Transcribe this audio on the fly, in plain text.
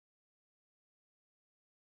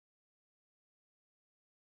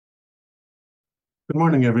Good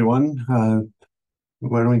morning, everyone.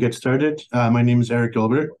 Why don't we get started? My name is Eric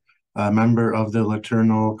Gilbert, a member of the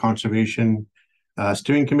Latornell Conservation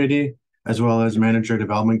Steering Committee, as well as Manager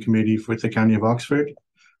Development Committee with the County of Oxford.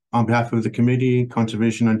 On behalf of the committee,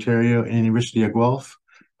 Conservation Ontario, and University of Guelph,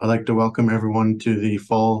 I'd like to welcome everyone to the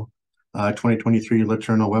fall 2023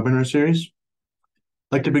 Latornell webinar series.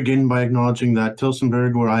 I'd like to begin by acknowledging that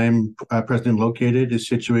Tillsonburg, where I am presently located, is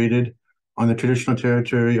situated on the traditional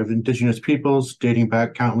territory of Indigenous peoples dating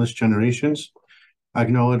back countless generations. I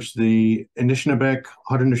acknowledge the Anishinaabe,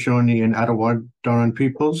 Haudenosaunee, and Attawaddaron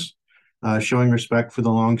peoples, showing respect for the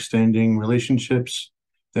long-standing relationships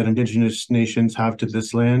that Indigenous nations have to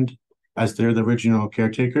this land, as they're the original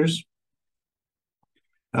caretakers.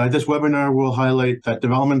 This webinar will highlight that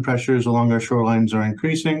development pressures along our shorelines are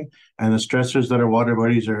increasing, and the stressors that our water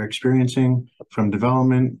bodies are experiencing from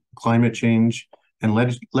development, climate change, and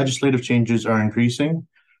legislative changes are increasing.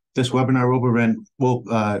 This webinar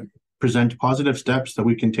will present positive steps that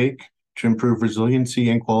we can take to improve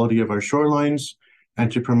resiliency and quality of our shorelines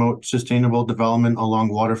and to promote sustainable development along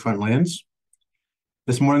waterfront lands.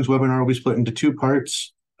 This morning's webinar will be split into two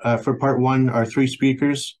parts. For part one, our three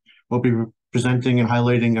speakers will be presenting and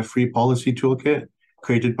highlighting a free policy toolkit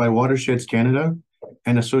created by Watersheds Canada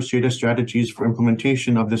and associated strategies for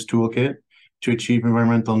implementation of this toolkit to achieve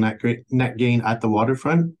environmental net gain at the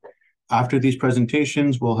waterfront. After these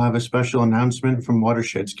presentations, we'll have a special announcement from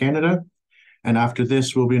Watersheds Canada. And after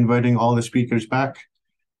this, we'll be inviting all the speakers back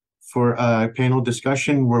for a panel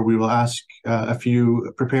discussion where we will ask a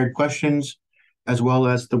few prepared questions, as well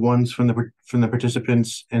as the ones from the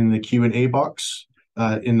participants in the Q&A box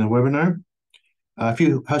in the webinar. A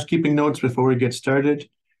few housekeeping notes before we get started.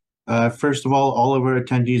 First of all of our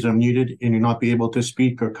attendees are muted and you'll not be able to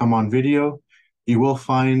speak or come on video. You will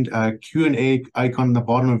find a Q&A icon on the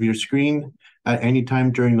bottom of your screen at any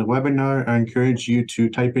time during the webinar. I encourage you to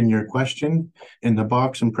type in your question in the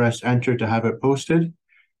box and press enter to have it posted.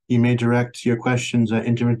 You may direct your questions at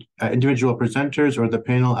individual presenters or the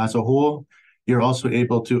panel as a whole. You're also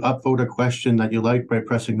able to upvote a question that you like by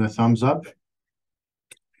pressing the thumbs up.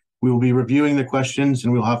 We will be reviewing the questions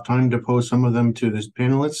and we'll have time to pose some of them to the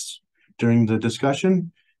panelists during the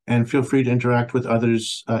discussion. And feel free to interact with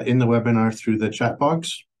others in the webinar through the chat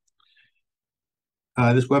box.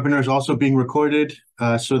 This webinar is also being recorded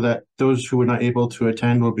so that those who were not able to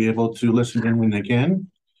attend will be able to listen in when they can.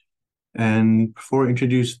 And before I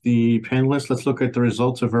introduce the panelists, let's look at the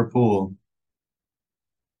results of our poll.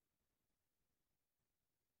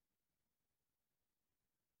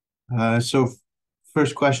 So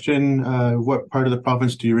first question, what part of the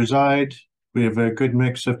province do you reside? We have a good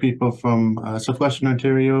mix of people from Southwestern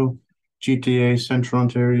Ontario, GTA, Central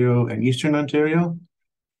Ontario, and Eastern Ontario,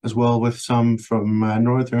 as well with some from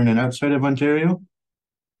Northern and outside of Ontario.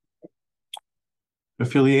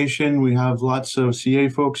 Affiliation, we have lots of CA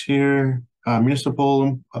folks here,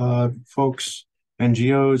 municipal folks,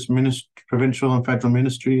 NGOs, provincial and federal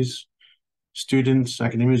ministries, students,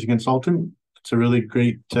 academics, and consultant. It's a really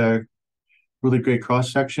great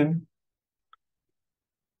cross-section.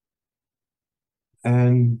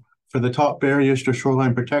 And for the top barriers to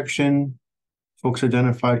shoreline protection, folks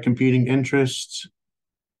identified competing interests,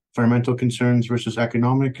 environmental concerns versus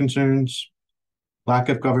economic concerns, lack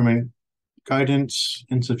of government guidance,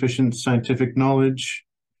 insufficient scientific knowledge,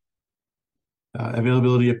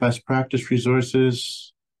 availability of best practice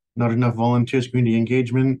resources, not enough volunteers, community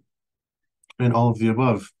engagement, and all of the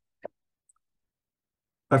above.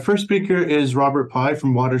 Our first speaker is Robert Pye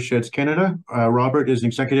from Watersheds Canada. Robert is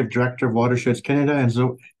Executive Director of Watersheds Canada and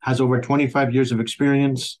has over 25 years of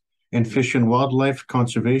experience in fish and wildlife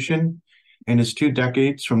conservation and his 2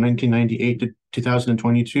 decades from 1998 to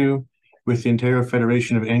 2022 with the Ontario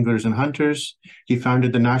Federation of Anglers and Hunters. He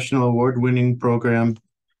founded the national award-winning program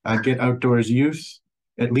Get Outdoors Youth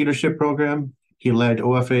at Leadership Program. He led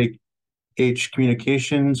OFAH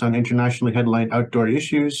communications on internationally headlined outdoor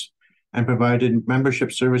issues and provided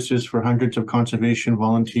membership services for hundreds of conservation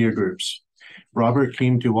volunteer groups. Robert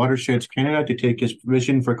came to Watersheds Canada to take his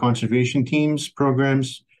vision for conservation teams,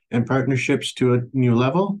 programs, and partnerships to a new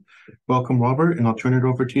level. Welcome, Robert, and I'll turn it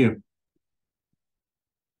over to you.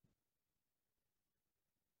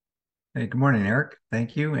 Hey, good morning, Eric.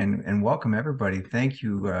 Thank you, and welcome, everybody. Thank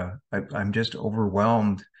you. I'm just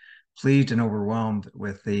pleased and overwhelmed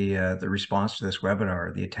with the response to this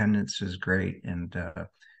webinar. The attendance is great, and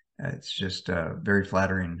it's just very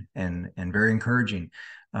flattering and very encouraging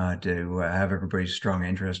to have everybody's strong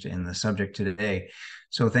interest in the subject today.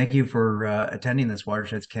 So thank you for attending this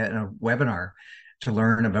Watersheds Canada webinar to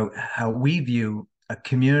learn about how we view a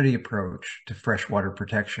community approach to freshwater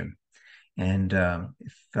protection. And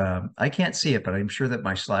if I can't see it, but I'm sure that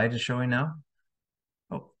my slide is showing now.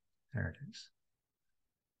 Oh, there it is.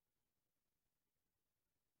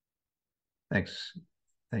 Thanks.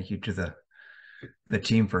 Thank you to the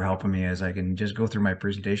team for helping me as I can just go through my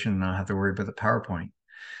presentation and not have to worry about the PowerPoint.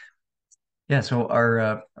 Yeah, so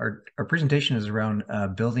our presentation is around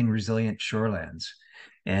building resilient shorelands,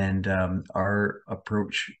 and our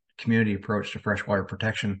community approach to freshwater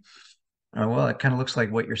protection. Well, it kind of looks like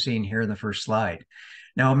what you're seeing here in the first slide.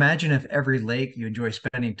 Now, imagine if every lake you enjoy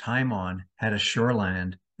spending time on had a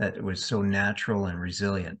shoreland that was so natural and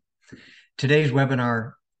resilient. Today's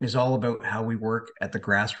webinar is all about how we work at the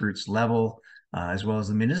grassroots level, as well as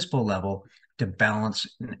the municipal level, to balance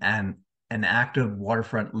an active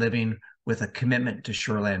waterfront living with a commitment to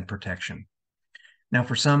shoreland protection. Now,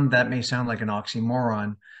 for some, that may sound like an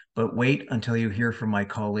oxymoron, but wait until you hear from my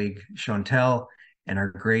colleague Chantel and our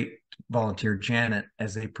great volunteer Janet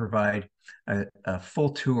as they provide a full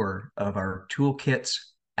tour of our toolkits,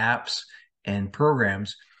 apps, and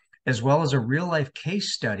programs, as well as a real-life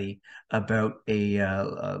case study about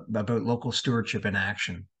local stewardship in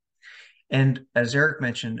action. And as Eric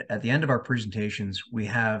mentioned, at the end of our presentations, we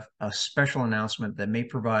have a special announcement that may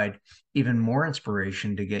provide even more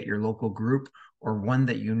inspiration to get your local group or one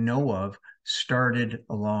that you know of started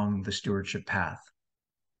along the stewardship path.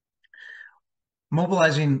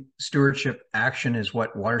 Mobilizing stewardship action is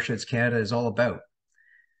what Watersheds Canada is all about.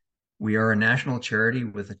 We are a national charity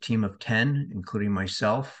with a team of 10, including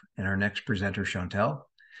myself and our next presenter, Chantel.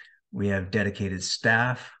 We have dedicated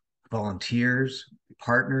staff, volunteers,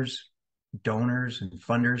 partners, donors, and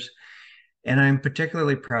funders. And I'm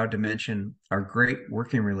particularly proud to mention our great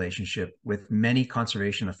working relationship with many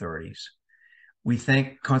conservation authorities. We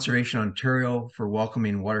thank Conservation Ontario for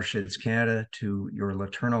welcoming Watersheds Canada to your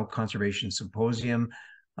Latornell Conservation Symposium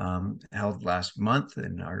held last month,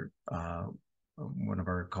 and one of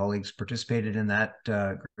our colleagues participated in that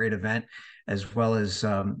great event, as well as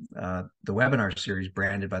the webinar series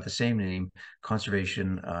branded by the same name,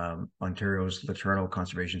 Conservation Ontario's Latornell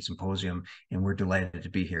Conservation Symposium, and we're delighted to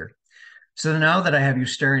be here. So now that I have you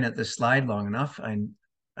staring at this slide long enough,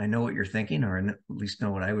 I know what you're thinking, or at least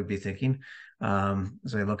know what I would be thinking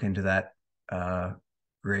as I look into that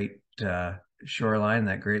great shoreline,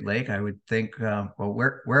 that great lake. I would think, well,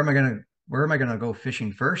 where am I going to go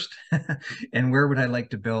fishing first? And where would I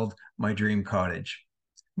like to build my dream cottage?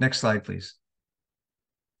 Next slide, please.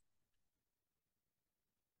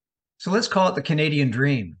 So let's call it the Canadian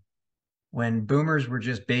dream. When boomers were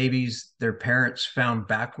just babies, their parents found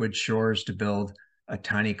backwoods shores to build a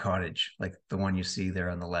tiny cottage like the one you see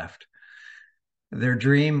there on the left. Their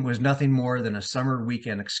dream was nothing more than a summer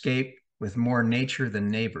weekend escape with more nature than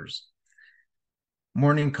neighbors.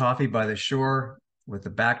 Morning coffee by the shore with the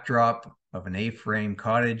backdrop of an A-frame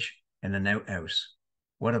cottage and an outhouse.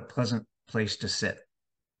 What a pleasant place to sit.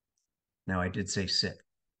 Now, I did say sit.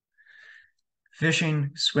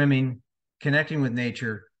 Fishing, swimming, connecting with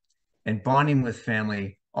nature, and bonding with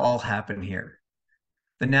family all happen here.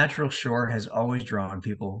 The natural shore has always drawn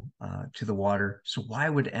people to the water, so why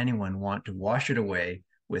would anyone want to wash it away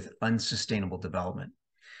with unsustainable development?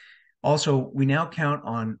 Also, we now count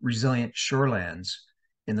on resilient shorelands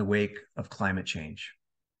in the wake of climate change.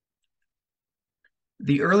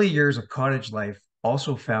 The early years of cottage life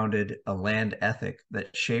also founded a land ethic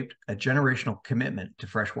that shaped a generational commitment to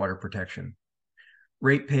freshwater protection.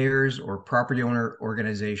 Ratepayers or property owner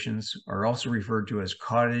organizations are also referred to as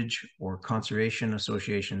cottage or conservation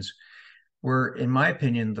associations, were, in my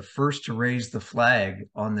opinion, the first to raise the flag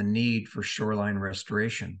on the need for shoreline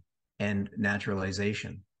restoration and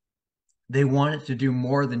naturalization. They wanted to do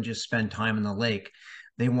more than just spend time in the lake.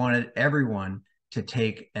 They wanted everyone to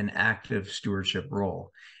take an active stewardship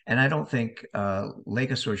role. And I don't think lake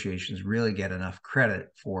associations really get enough credit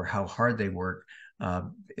for how hard they work.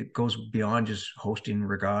 It goes beyond just hosting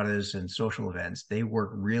regattas and social events. They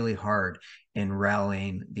work really hard in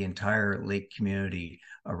rallying the entire lake community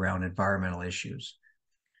around environmental issues.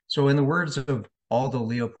 So in the words of Aldo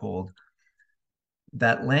Leopold,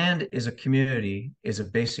 that land is a community is a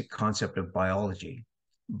basic concept of biology,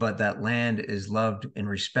 but that land is loved and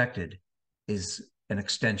respected is an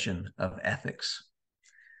extension of ethics.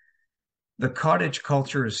 The cottage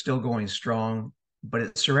culture is still going strong, but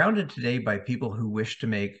it's surrounded today by people who wish to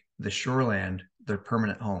make the shoreland their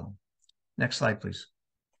permanent home. Next slide, please.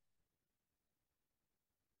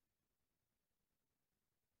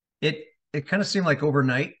 It kind of seemed like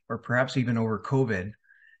overnight, or perhaps even over COVID,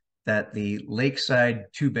 that the lakeside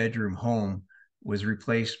 2-bedroom home was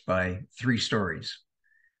replaced by 3 stories.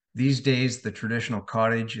 These days, the traditional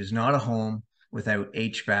cottage is not a home without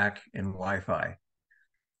HVAC and Wi-Fi.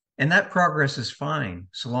 And that progress is fine,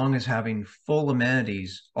 so long as having full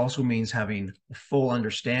amenities also means having full amenities also means having a full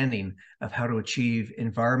understanding of how to achieve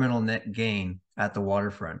environmental net gain at the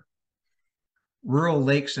waterfront. Rural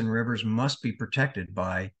lakes and rivers must be protected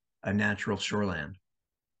by a natural shoreland.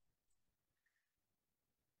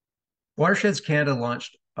 Watersheds Canada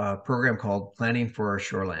launched a program called Planning for Our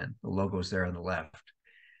Shoreland. The logo is there on the left.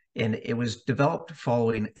 And it was developed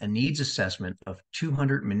following a needs assessment of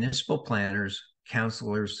 200 municipal planners,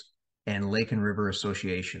 councillors, and lake and river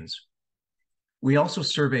associations. We also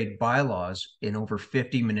surveyed bylaws in over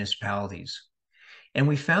 50 municipalities. And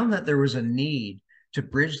we found that there was a need to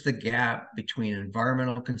bridge the gap between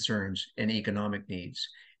environmental concerns and economic needs.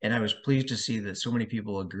 And I was pleased to see that so many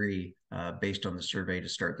people agree based on the survey to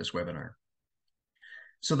start this webinar.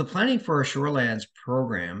 So the Planning for Our Shorelands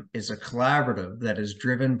program is a collaborative that is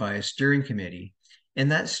driven by a steering committee.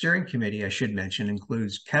 And that steering committee, I should mention,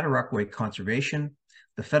 includes Cataraqui Conservation,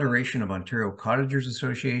 the Federation of Ontario Cottagers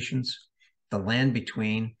Associations, the Land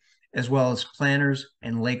Between, as well as planners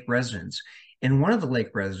and lake residents. And one of the lake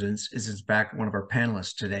residents is in fact one of our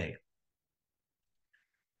panelists today.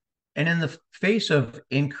 And in the face of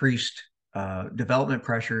increased development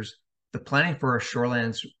pressures, the Planning for Our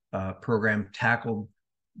Shorelands program tackled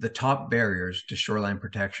the top barriers to shoreline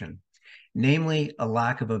protection, namely a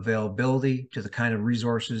lack of availability to the kind of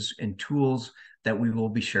resources and tools that we will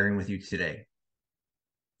be sharing with you today.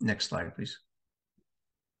 Next slide, please.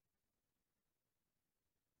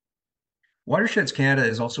 Watersheds Canada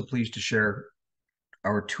is also pleased to share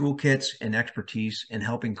our toolkits and expertise in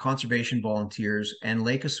helping conservation volunteers and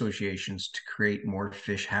lake associations to create more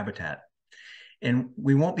fish habitat. And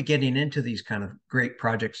we won't be getting into these kind of great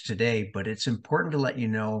projects today, but it's important to let you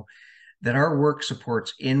know that our work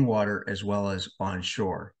supports in water as well as on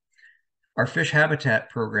shore. Our fish habitat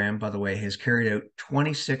program, by the way, has carried out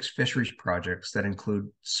 26 fisheries projects that include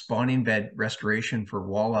spawning bed restoration for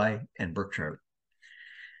walleye and brook trout.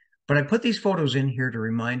 But I put these photos in here to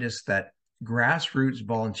remind us that grassroots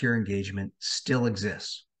volunteer engagement still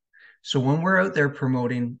exists. So when we're out there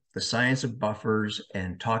promoting the science of buffers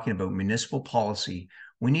and talking about municipal policy,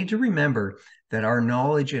 we need to remember that our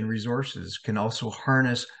knowledge and resources can also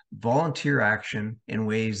harness volunteer action in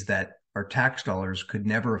ways that our tax dollars could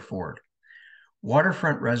never afford.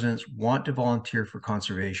 Waterfront residents want to volunteer for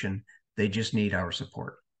conservation. They just need our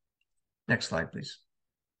support. Next slide, please.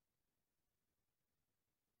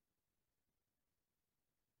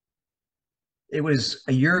 It was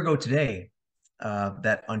a year ago today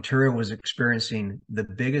that Ontario was experiencing the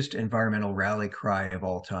biggest environmental rally cry of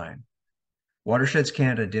all time. Watersheds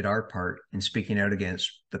Canada did our part in speaking out against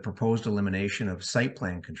the proposed elimination of site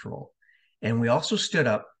plan control. And we also stood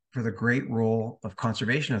up for the great role of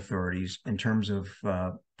conservation authorities in terms of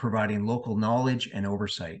providing local knowledge and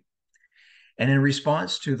oversight. And in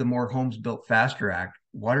response to the More Homes Built Faster Act,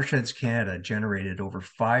 Watersheds Canada generated over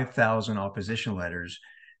 5,000 opposition letters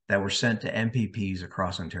that were sent to MPPs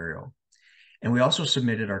across Ontario. And we also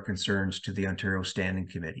submitted our concerns to the Ontario Standing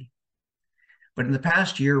Committee. But in the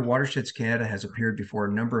past year, Watersheds Canada has appeared before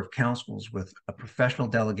a number of councils with a professional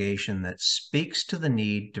delegation that speaks to the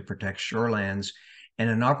need to protect shorelands and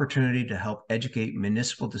an opportunity to help educate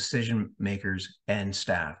municipal decision makers and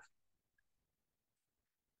staff.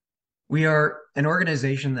 We are an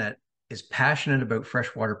organization that is passionate about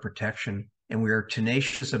freshwater protection, and we are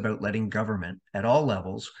tenacious about letting government at all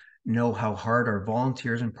levels know how hard our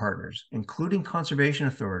volunteers and partners, including conservation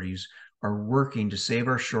authorities, are working to save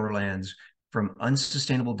our shorelands from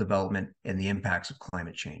unsustainable development and the impacts of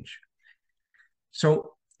climate change.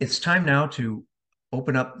 So it's time now to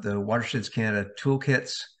open up the Watersheds Canada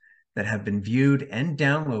toolkits that have been viewed and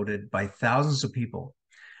downloaded by thousands of people.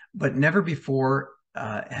 But never before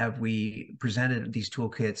have we presented these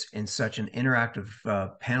toolkits in such an interactive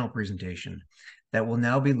panel presentation that will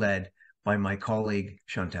now be led by my colleague,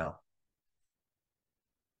 Chantal.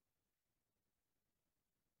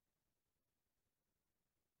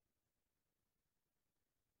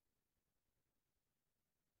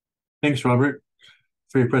 Thanks, Robert,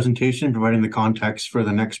 for your presentation and providing the context for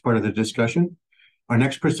the next part of the discussion. Our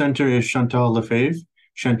next presenter is Chantal Lefebvre.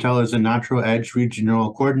 Chantal is a Natural Edge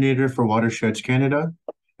Regional Coordinator for Watersheds Canada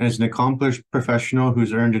and is an accomplished professional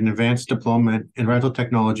who's earned an advanced diploma in environmental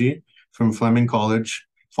technology from Fleming College,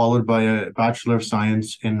 followed by a Bachelor of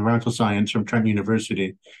Science in Environmental Science from Trent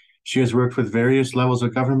University. She has worked with various levels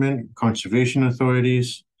of government, conservation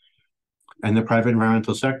authorities, and the private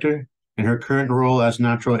environmental sector. In her current role as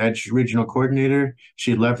Natural Edge Regional Coordinator,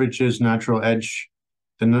 she leverages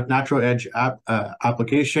the Natural Edge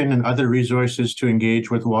application and other resources to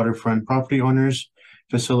engage with waterfront property owners,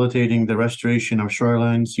 facilitating the restoration of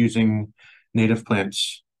shorelines using native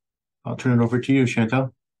plants. I'll turn it over to you,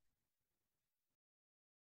 Chantal.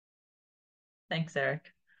 Thanks,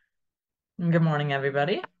 Eric. And good morning,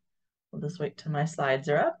 everybody. We'll just wait till my slides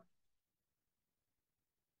are up.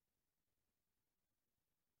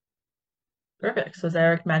 Perfect. So as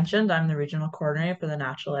Eric mentioned, I'm the regional coordinator for the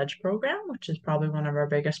Natural Edge program, which is probably one of our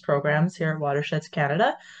biggest programs here at Watersheds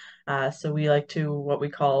Canada. So we like to what we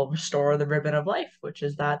call restore the ribbon of life, which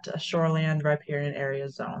is that shoreland riparian area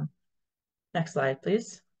zone. Next slide,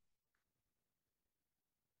 please.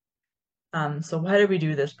 So why did we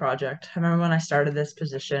do this project? I remember when I started this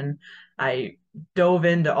position, I dove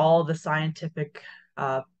into all the scientific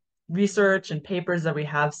research and papers that we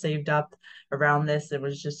have saved up around this. It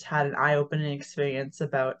was just had an eye-opening experience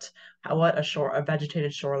about what a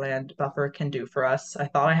vegetated shoreland buffer can do for us. I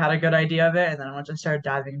thought I had a good idea of it, and then once I started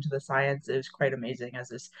diving into the science, it was quite amazing as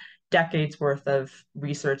there's decades worth of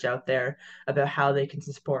research out there about how they can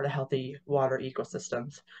support a healthy water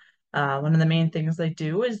ecosystems. One of the main things they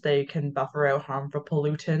do is they can buffer out harmful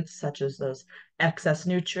pollutants such as those excess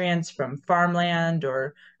nutrients from farmland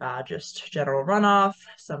or just general runoff,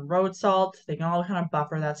 some road salt. They can all kind of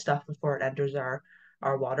buffer that stuff before it enters our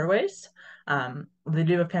waterways. They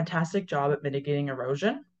do a fantastic job at mitigating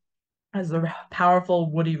erosion, as the powerful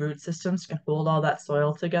woody root systems can hold all that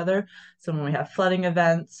soil together. So when we have flooding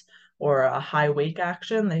events or a high wake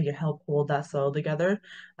action, they can help hold that soil together,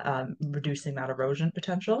 reducing that erosion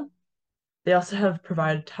potential. They also have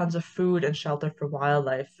provided tons of food and shelter for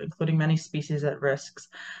wildlife, including many species at risks.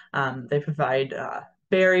 They provide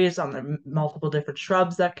berries on the multiple different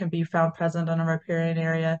shrubs that can be found present on a riparian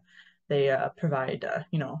area. They provide,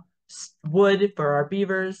 wood for our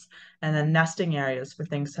beavers, and then nesting areas for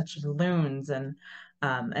things such as loons and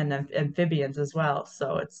amphibians as well.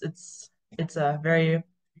 So it's a very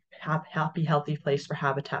happy, healthy place for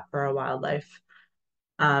habitat for our wildlife.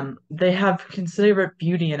 They have considerable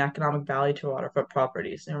beauty and economic value to waterfront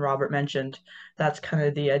properties. And Robert mentioned that's kind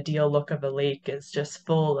of the ideal look of a lake. It's just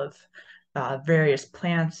full of various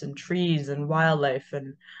plants and trees and wildlife,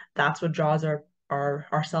 and that's what draws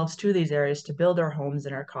ourselves to these areas to build our homes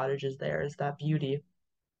and our cottages there, is that beauty.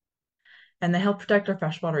 And they help protect our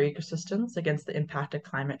freshwater ecosystems against the impact of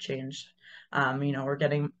climate change. We're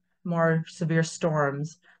getting more severe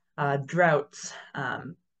storms, droughts,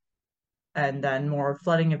 and then more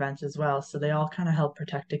flooding events as well. So they all kind of help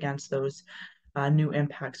protect against those new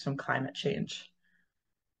impacts from climate change.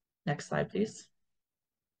 Next slide, please.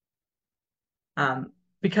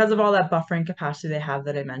 Because of all that buffering capacity they have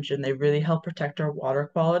that I mentioned, they really help protect our water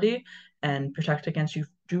quality and protect against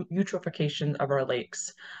eutrophication of our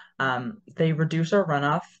lakes. They reduce our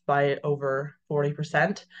runoff by over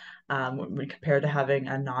 40% when compared to having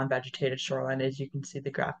a non-vegetated shoreline, as you can see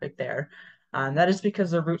the graphic there. That is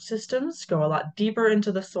because the root systems go a lot deeper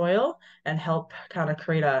into the soil and help kind of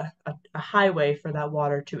create a highway for that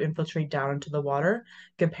water to infiltrate down into the water,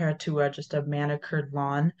 compared to just a manicured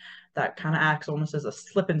lawn that kind of acts almost as a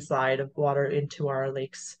slip and slide of water into our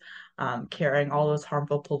lakes, carrying all those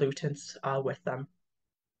harmful pollutants with them.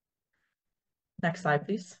 Next slide,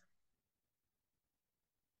 please.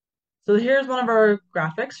 So here's one of our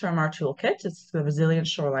graphics from our toolkit. It's the Resilient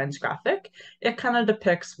Shorelines graphic. It kind of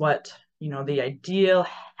depicts what, the ideal,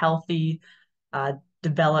 healthy,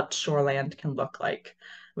 developed shoreland can look like.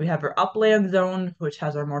 We have our upland zone, which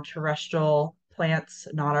has our more terrestrial plants,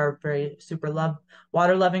 not our very super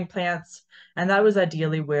water-loving plants. And that was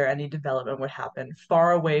ideally where any development would happen,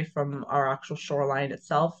 far away from our actual shoreline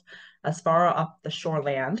itself, as far up the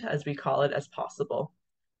shoreland, as we call it, as possible.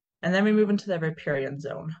 And then we move into the riparian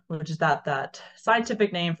zone, which is that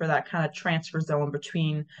scientific name for that kind of transfer zone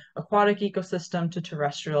between aquatic ecosystem to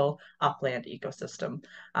terrestrial upland ecosystem.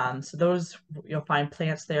 So those, you'll find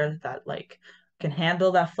plants there that can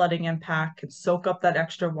handle that flooding impact, can soak up that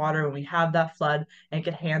extra water when we have that flood, and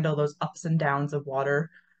can handle those ups and downs of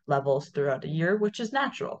water levels throughout the year, which is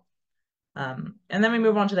natural. And then we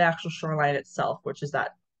move on to the actual shoreline itself, which is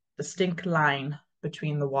that distinct line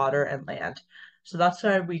between the water and land. So that's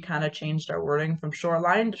why we kind of changed our wording from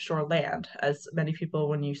shoreline to shoreland, as many people,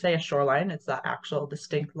 when you say a shoreline, it's that actual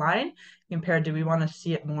distinct line, compared to we want to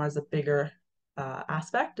see it more as a bigger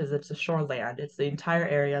aspect, as it's a shoreland. It's the entire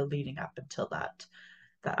area leading up until that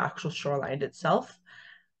actual shoreline itself.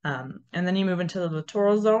 And then you move into the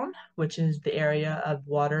littoral zone, which is the area of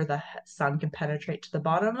water the sun can penetrate to the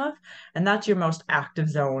bottom of. And that's your most active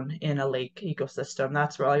zone in a lake ecosystem.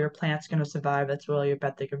 That's where all your plants are going to survive. That's where all your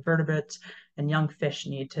benthic invertebrates and young fish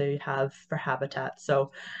need to have for habitat.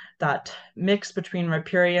 So that mix between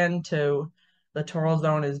riparian to littoral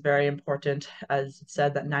zone is very important, as it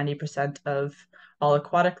said that 90% of all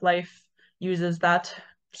aquatic life uses that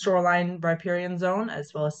shoreline riparian zone,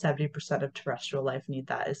 as well as 70% of terrestrial life need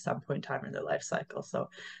that at some point in time in their life cycle. So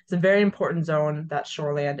it's a very important zone, that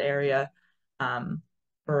shoreland area,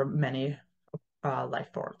 for many life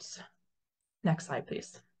forms. Next slide,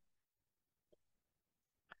 please.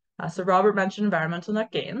 So Robert mentioned environmental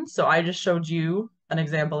net gain. So I just showed you an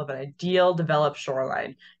example of an ideal developed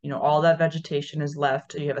shoreline. You know, all that vegetation is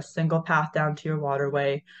left. You have a single path down to your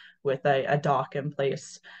waterway with a dock in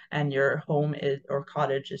place, and your home or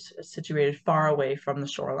cottage is situated far away from the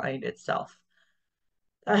shoreline itself.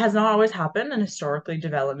 That has not always happened, and historically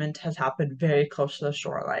development has happened very close to the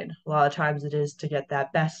shoreline. A lot of times it is to get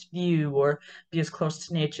that best view or be as close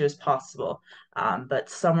to nature as possible.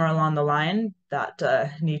 But somewhere along the line, that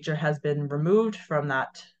nature has been removed from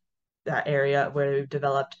that area where we've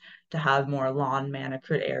developed to have more lawn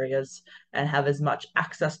manicured areas and have as much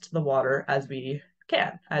access to the water as we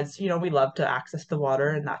can. As you know, we love to access the water,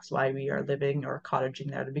 and that's why we are living or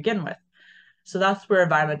cottaging there to begin with. So that's where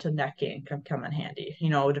environmental net gain can come in handy. You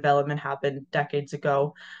know, development happened decades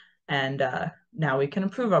ago, and now we can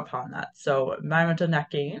improve upon that. So environmental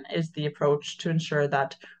net gain is the approach to ensure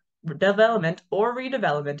that development or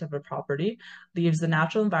redevelopment of a property leaves the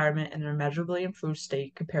natural environment in an immeasurably improved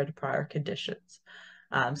state compared to prior conditions.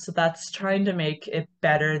 So that's trying to make it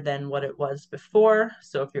better than what it was before.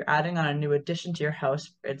 So if you're adding on a new addition to your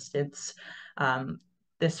house, for instance,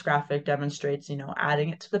 this graphic demonstrates, you know, adding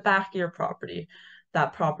it to the back of your property.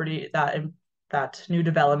 That new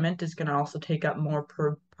development is going to also take up more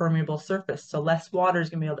permeable surface. So less water is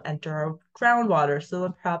going to be able to enter our groundwater. So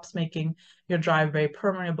then perhaps making your driveway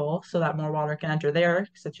permeable so that more water can enter there,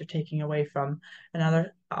 since you're taking away from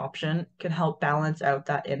another option, can help balance out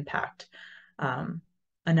that impact.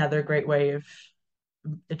 Another great way of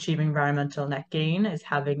achieving environmental net gain is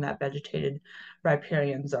having that vegetated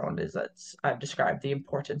riparian zone. I've described the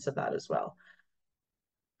importance of that as well.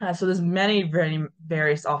 So there's many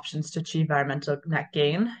various options to achieve environmental net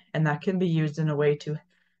gain, and that can be used in a way to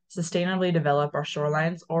sustainably develop our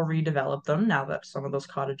shorelines or redevelop them now that some of those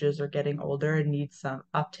cottages are getting older and need some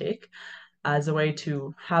uptake, as a way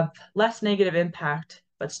to have less negative impact,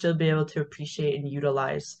 but still be able to appreciate and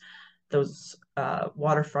utilize those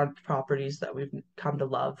waterfront properties that we've come to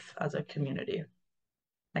love as a community.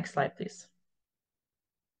 Next slide, please.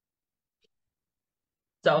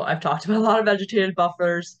 So I've talked about a lot of vegetated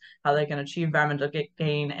buffers, how they can achieve environmental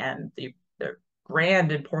gain, and the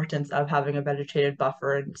grand importance of having a vegetated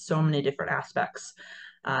buffer in so many different aspects.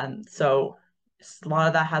 So a lot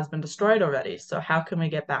of that has been destroyed already. So how can we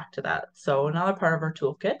get back to that? So another part of our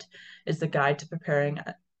toolkit is the guide to preparing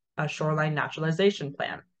a shoreline naturalization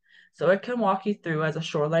plan. So it can walk you through, as a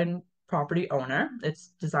shoreline property owner,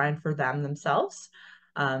 it's designed for themselves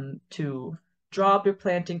to draw up your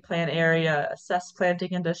planting plan area, assess planting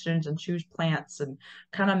conditions, and choose plants, and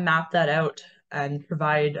kind of map that out and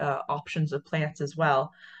provide options of plants as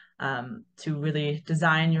well, to really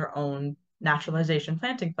design your own naturalization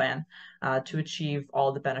planting plan to achieve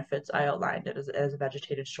all the benefits I outlined as a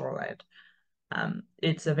vegetated shoreline.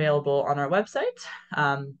 It's available on our website,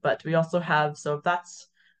 but we also have, so if that's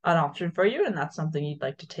an option for you and that's something you'd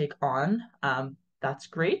like to take on, that's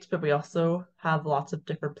great, but we also have lots of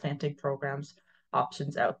different planting programs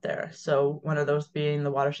options out there. So one of those being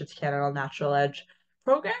the Watersheds Canada Natural Edge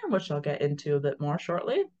program, which I'll get into a bit more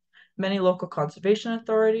shortly. Many local conservation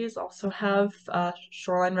authorities also have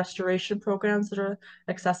shoreline restoration programs that are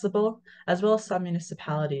accessible, as well as some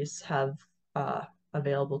municipalities have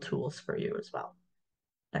available tools for you as well.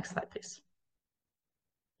 Next slide, please.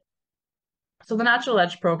 So the Natural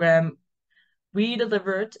Edge program, we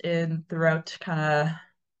deliver it throughout kind of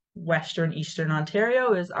Western, Eastern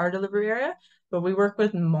Ontario is our delivery area, but we work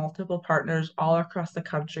with multiple partners all across the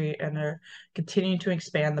country and are continuing to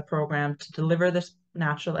expand the program to deliver this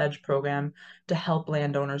Natural Edge program to help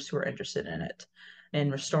landowners who are interested in it,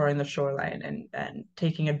 in restoring the shoreline and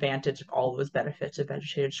taking advantage of all those benefits a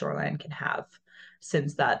vegetated shoreline can have.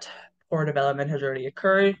 Since that poor development has already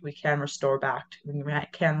occurred, we can restore that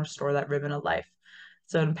ribbon of life.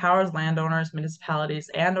 So it empowers landowners, municipalities,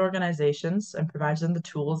 and organizations and provides them the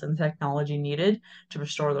tools and technology needed to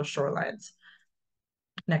restore those shorelines.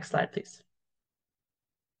 Next slide, please.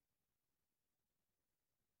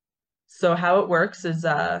 So how it works is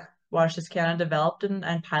Watersheds Canada developed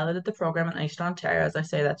and piloted the program in Eastern Ontario. As I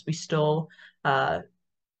say, we still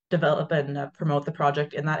develop and promote the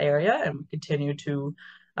project in that area, and we continue to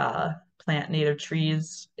plant native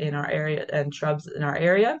trees in our area and shrubs in our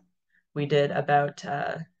area. We did about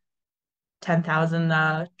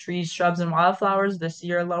 10,000 trees, shrubs, and wildflowers this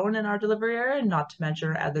year alone in our delivery area, not to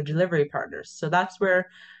mention other delivery partners. So that's where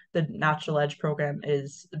the Natural Edge program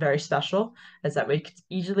is very special, is that we can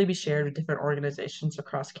easily be shared with different organizations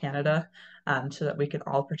across Canada, so that we can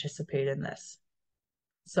all participate in this.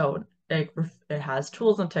 So it has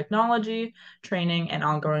tools and technology, training, and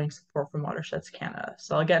ongoing support from Watersheds Canada.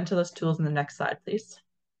 So I'll get into those tools in the next slide, please.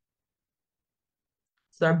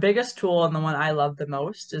 So our biggest tool, and the one I love the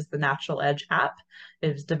most, is the Natural Edge app.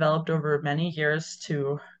 It was developed over many years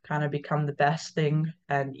to kind of become the best thing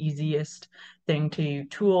and easiest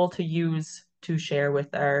tool to use to share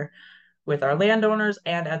with our landowners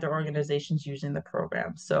and other organizations using the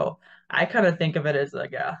program. So I kind of think of it as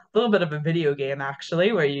like a little bit of a video game,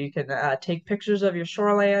 actually, where you can take pictures of your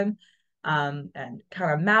shoreline, and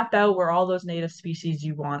kind of map out where all those native species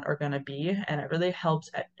you want are going to be. And it really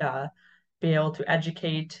helps be able to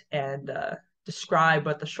educate and describe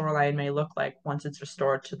what the shoreline may look like once it's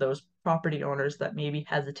restored to those property owners that may be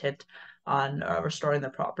hesitant on restoring the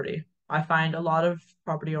property. I find a lot of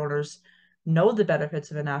property owners know the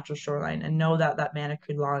benefits of a natural shoreline and know that that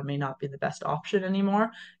manicured lawn may not be the best option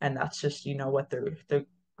anymore. And that's just, what their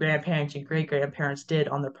grandparents and great grandparents did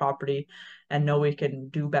on their property, and know we can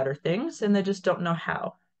do better things. And they just don't know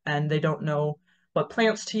how. And they don't know what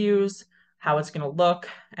plants to use, how it's going to look.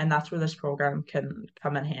 And that's where this program can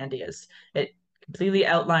come in handy, is it completely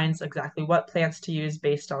outlines exactly what plants to use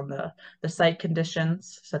based on the site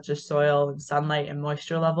conditions, such as soil and sunlight and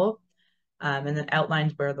moisture level, and then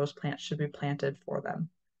outlines where those plants should be planted for them.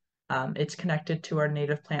 It's connected to our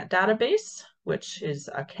native plant database, which is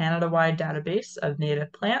a Canada-wide database of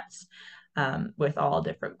native plants, with all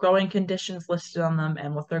different growing conditions listed on them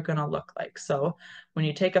and what they're going to look like. So when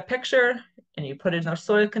you take a picture and you put in those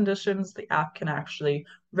soil conditions, the app can actually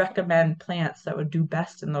recommend plants that would do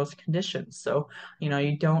best in those conditions. So,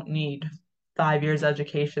 you don't need 5 years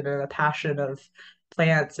education and a passion of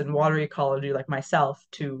plants and water ecology like myself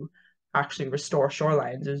to actually restore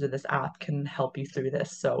shorelines. This app can help you through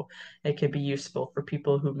this. So it can be useful for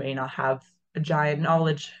people who may not have a giant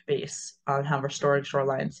knowledge base on how restoring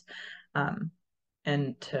shorelines,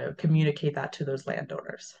 and to communicate that to those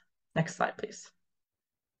landowners. Next slide, please.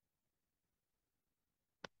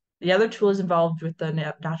 The other tools involved with the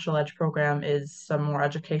Natural Edge program is some more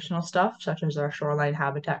educational stuff, such as our shoreline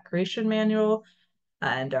habitat creation manual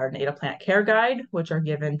and our native plant care guide, which are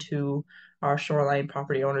given to our shoreline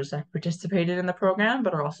property owners that participated in the program,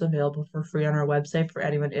 but are also available for free on our website for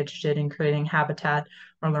anyone interested in creating habitat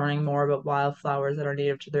or learning more about wildflowers that are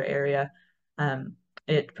native to their area.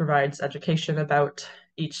 It provides education about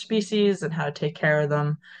each species and how to take care of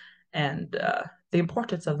them, and the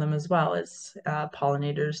importance of them, as well as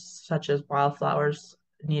pollinators such as wildflowers.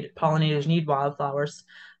 Pollinators need wildflowers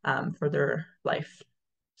for their life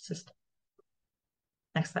system.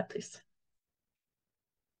 Next slide, please.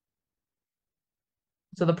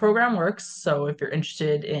 So the program works. So if you're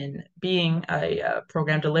interested in being a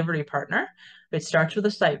program delivery partner, it starts with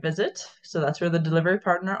a site visit. So that's where the delivery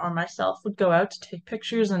partner or myself would go out to take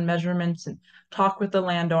pictures and measurements and talk with the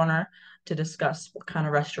landowner to discuss what kind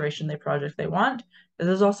of restoration project they want. This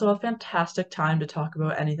is also a fantastic time to talk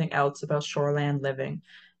about anything else about shoreland living.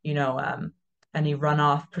 Any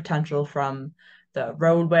runoff potential from the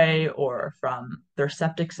roadway or from their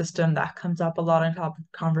septic system, that comes up a lot in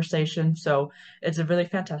conversation. So it's a really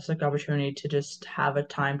fantastic opportunity to just have a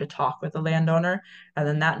time to talk with the landowner, and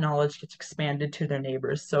then that knowledge gets expanded to their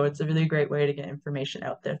neighbors. So it's a really great way to get information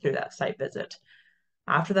out there through that site visit.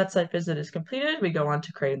 After that site visit is completed, we go on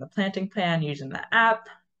to creating the planting plan using the app.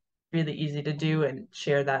 Really easy to do, and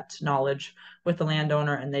share that knowledge with the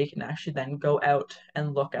landowner, and they can actually then go out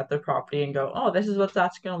and look at their property and go, oh, this is what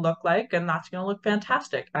that's going to look like, and that's going to look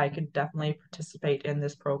fantastic. I could definitely participate in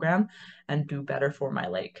this program and do better for my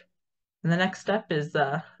lake. And the next step is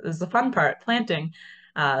the fun part, planting.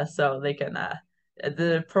 So they can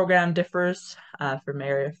the program differs from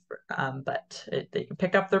area, but they can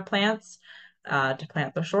pick up their plants to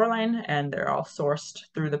plant their shoreline, and they're all sourced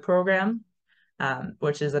through the program,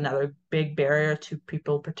 which is another big barrier to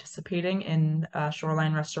people participating in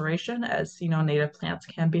shoreline restoration, as native plants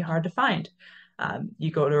can be hard to find.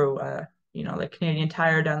 You go to like Canadian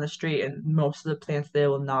Tire down the street, and most of the plants there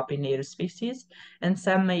will not be native species, and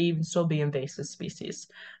some may even still be invasive species.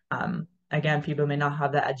 Again, people may not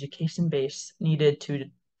have that education base needed to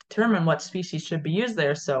determine what species should be used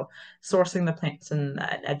there. So sourcing the plants and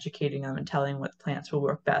educating them and telling what plants will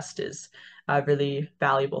work best is really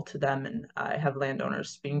valuable to them. And I have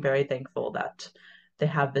landowners being very thankful that they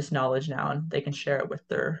have this knowledge now and they can share it with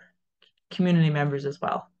their community members as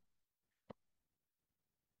well.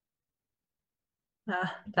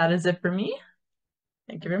 That is it for me.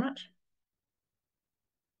 Thank you very much.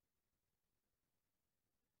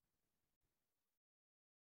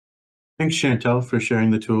 Thanks, Chantel, for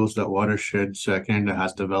sharing the tools that Watersheds Canada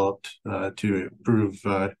has developed to improve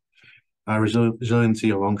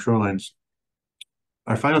resiliency along shorelines.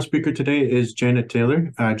 Our final speaker today is Janet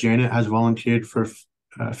Taylor. Janet has volunteered for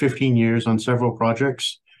 15 years on several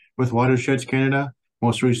projects with Watersheds Canada.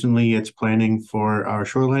 Most recently, it's planning for our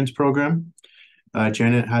Shorelines program.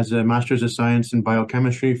 Janet has a Master's of Science in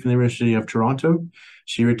Biochemistry from the University of Toronto.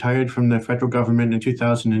 She retired from the federal government in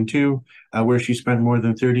 2002, where she spent more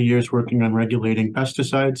than 30 years working on regulating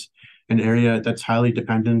pesticides, an area that's highly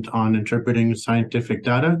dependent on interpreting scientific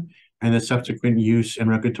data and the subsequent use in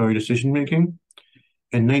regulatory decision-making.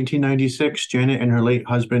 In 1996, Janet and her late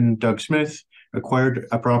husband, Doug Smith, acquired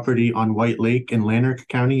a property on White Lake in Lanark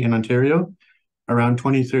County in Ontario. Around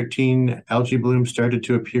 2013, algae blooms started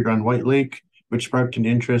to appear on White Lake, which sparked an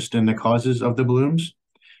interest in the causes of the blooms.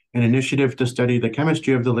 An initiative to study the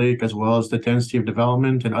chemistry of the lake, as well as the density of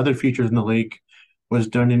development and other features in the lake, was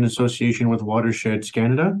done in association with Watersheds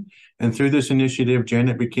Canada. And through this initiative,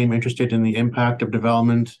 Janet became interested in the impact of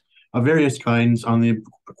development of various kinds on the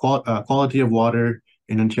quality of water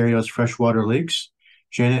in Ontario's freshwater lakes.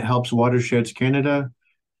 Janet helps Watersheds Canada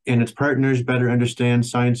and its partners better understand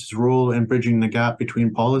science's role in bridging the gap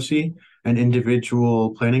between policy and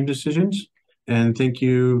individual planning decisions. And thank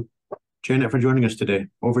you, Janet, for joining us today.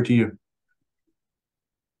 Over to you.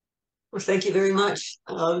 Well, thank you very much.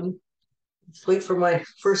 Let's wait for my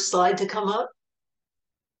first slide to come up.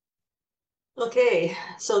 Okay,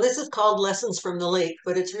 so this is called Lessons from the Lake,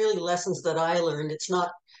 but it's really lessons that I learned. It's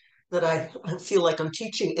not that I feel like I'm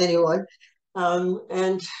teaching anyone.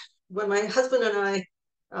 And when my husband and I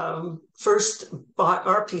first bought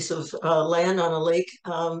our piece of land on a lake,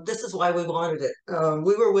 this is why we wanted it.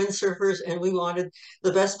 We were windsurfers and we wanted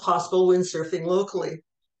the best possible windsurfing locally.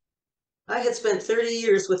 I had spent 30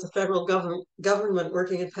 years with the federal government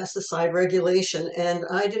working in pesticide regulation, and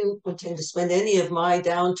I didn't intend to spend any of my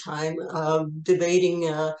downtime debating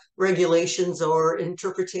regulations or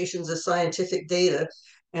interpretations of scientific data.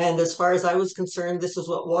 And as far as I was concerned, this is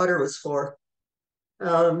what water was for.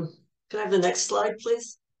 Can I have the next slide,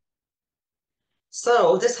 please?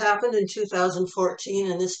 So this happened in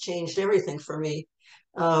 2014, and this changed everything for me.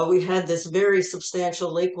 We had this very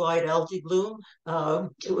substantial lake-wide algae bloom.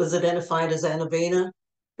 It was identified as Anabena,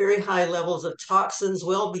 very high levels of toxins,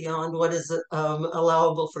 well beyond what is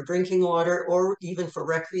allowable for drinking water or even for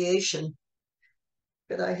recreation.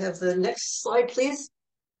 Could I have the next slide, please?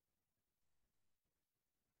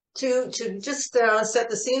 To just set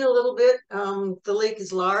the scene a little bit, the lake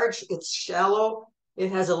is large, it's shallow,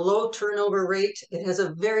 it has a low turnover rate, it has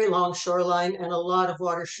a very long shoreline and a lot of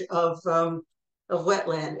water of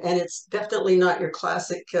wetland, and it's definitely not your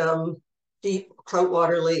classic deep trout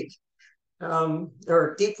water lake,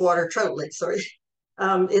 or deep water trout lake, sorry.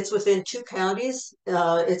 It's within 2 counties.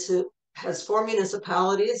 It has 4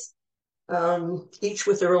 municipalities, each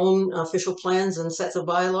with their own official plans and sets of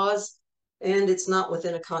bylaws, and it's not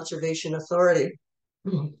within a conservation authority.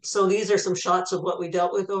 So these are some shots of what we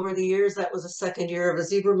dealt with over the years. That was the 2nd year of a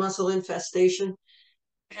zebra mussel infestation.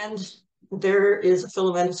 And there is a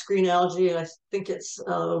filamentous green algae, and I think it's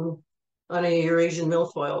on a Eurasian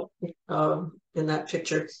milfoil in that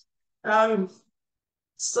picture. At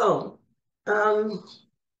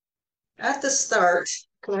the start,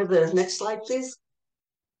 can I have the next slide, please?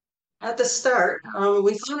 At the start,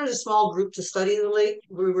 we founded a small group to study the lake.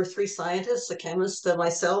 We were 3 scientists, a chemist,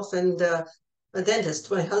 myself, and a dentist,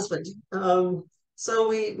 my husband. So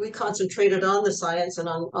we concentrated on the science and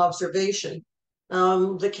on observation.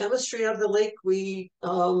 The chemistry of the lake, we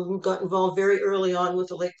got involved very early on with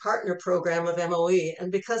the Lake Partner Program of MOE.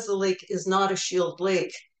 And because the lake is not a shield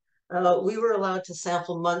lake, we were allowed to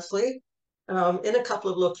sample monthly in a couple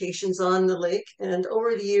of locations on the lake. And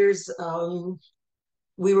over the years,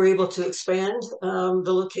 we were able to expand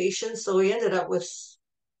the locations. So we ended up with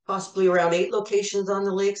possibly around 8 locations on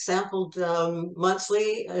the lake, sampled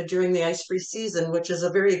monthly during the ice-free season, which is a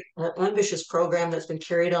very ambitious program that's been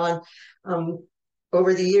carried on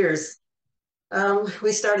over the years.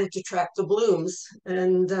 We started to track the blooms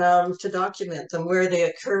and to document them, where they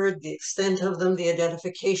occurred, the extent of them, the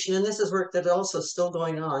identification, and this is work that is also still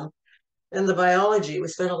going on. And the biology, we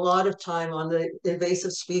spent a lot of time on the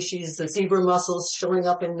invasive species, the zebra mussels showing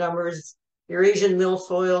up in numbers, Eurasian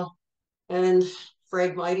milfoil, and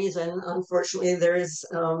Phragmites, and unfortunately there is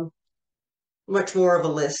much more of a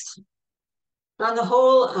list. On the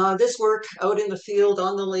whole, this work out in the field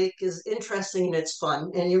on the lake is interesting and it's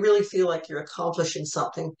fun, and you really feel like you're accomplishing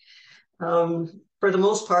something. For the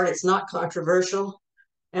most part, it's not controversial,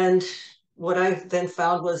 and what I then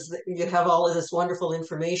found was that you have all of this wonderful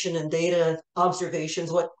information and data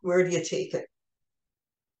observations. Where do you take it?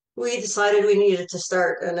 we decided we needed to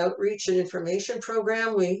start an outreach and information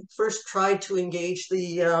program. We first tried to engage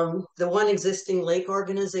the one existing lake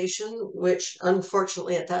organization, which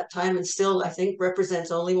unfortunately at that time and still I think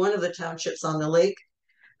represents only one of the townships on the lake.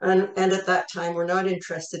 And at that time, we're not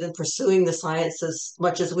interested in pursuing the science as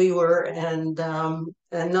much as we were, and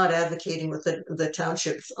not advocating with the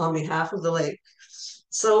townships on behalf of the lake.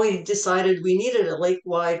 So we decided we needed a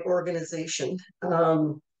lake-wide organization.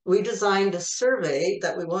 We designed a survey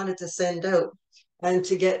that we wanted to send out, and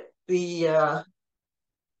to get the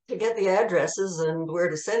addresses and where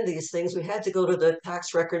to send these things, we had to go to the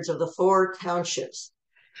tax records of the 4 townships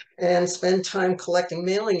and spend time collecting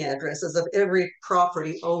mailing addresses of every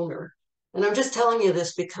property owner. And I'm just telling you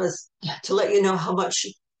this because to let you know how much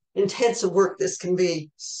intensive work this can be.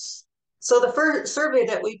 So the first survey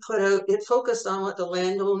that we put out, it focused on what the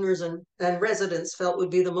landowners and residents felt would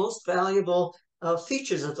be the most valuable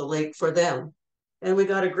features of the lake for them. And we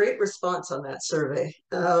got a great response on that survey.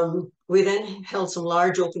 We then held some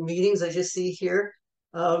large open meetings, as you see here.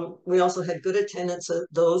 We also had good attendance at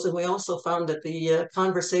those, and we also found that the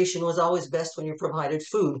conversation was always best when you provided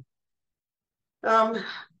food.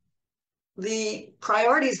 The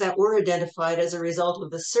priorities that were identified as a result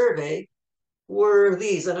of the survey were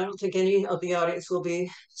these, and I don't think any of the audience will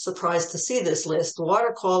be surprised to see this list.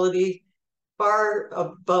 Water quality far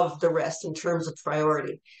above the rest in terms of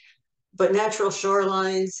priority, but natural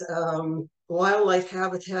shorelines, wildlife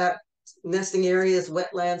habitat, nesting areas,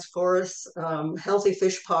 wetlands, forests, healthy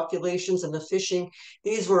fish populations, and the fishing,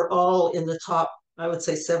 these were all in the top, I would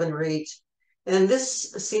say 7 or 8. And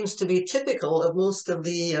this seems to be typical of most of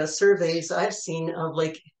the surveys I've seen of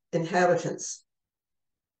lake inhabitants.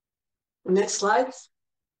 Next slide.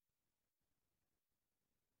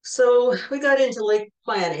 So we got into lake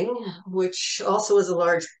planning, which also is a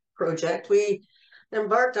large project. We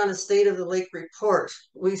embarked on a state of the lake report.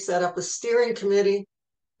 We set up a steering committee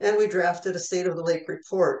and we drafted a state of the lake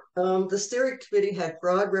report. The steering committee had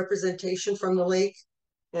broad representation from the lake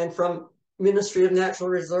and from Ministry of Natural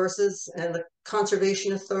Resources and the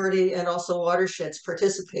Conservation Authority, and also watersheds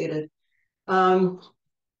participated.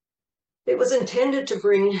 It was intended to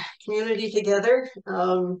bring community together.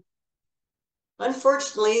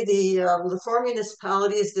 Unfortunately, the 4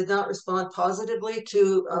 municipalities did not respond positively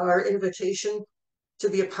to our invitation to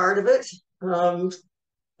be a part of it.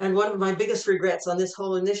 And one of my biggest regrets on this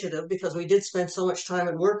whole initiative, because we did spend so much time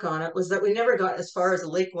and work on it, was that we never got as far as a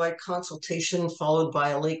lake-wide consultation followed by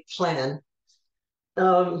a lake plan.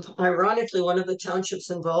 Ironically, one of the townships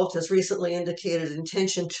involved has recently indicated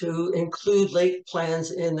intention to include lake plans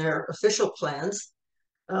in their official plans.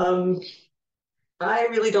 I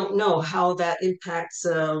really don't know how that impacts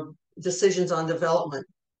decisions on development.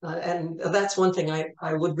 And that's one thing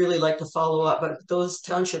I would really like to follow up. But those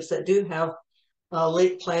townships that do have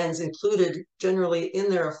lake plans included generally in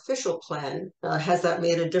their official plan, has that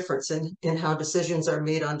made a difference in how decisions are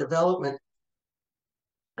made on development?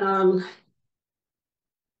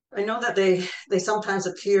 I know that they sometimes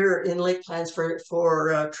appear in lake plans for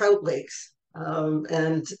trout lakes,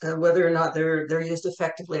 and whether or not they're used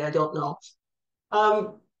effectively, I don't know.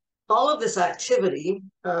 All of this activity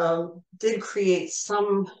did create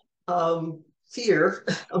some fear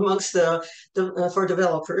amongst for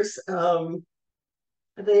developers. One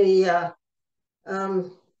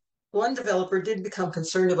developer did become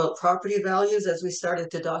concerned about property values as we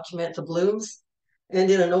started to document the blooms, and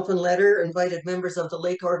in an open letter invited members of the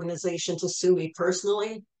lake organization to sue me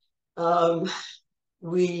personally.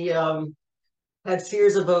 We had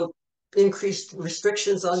fears about increased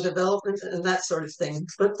restrictions on development and that sort of thing.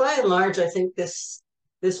 But by and large, I think this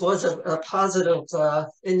was a positive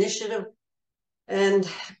initiative, and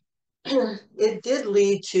it did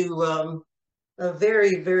lead to a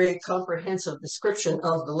very, very comprehensive description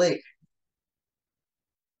of the lake.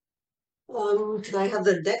 Could I have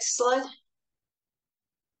the next slide?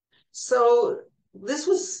 So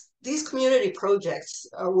these community projects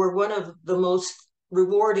were one of the most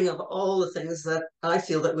rewarding of all the things that I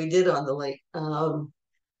feel that we did on the lake.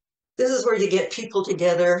 This is where you get people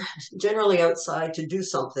together, generally outside, to do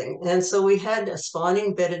something. And so we had a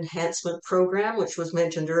spawning bed enhancement program, which was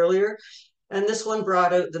mentioned earlier. And this one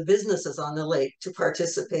brought out the businesses on the lake to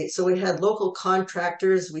participate. So we had local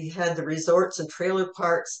contractors, we had the resorts and trailer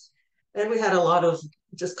parks, and we had a lot of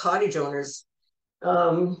just cottage owners.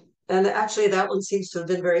 And actually that one seems to have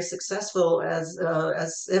been very successful, as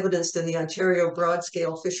evidenced in the Ontario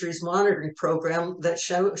Broad-Scale Fisheries Monitoring Program that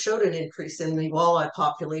showed an increase in the walleye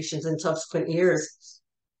populations in subsequent years.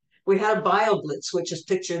 We had a BioBlitz, which is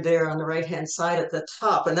pictured there on the right-hand side at the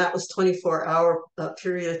top, and that was 24-hour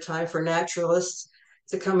period of time for naturalists,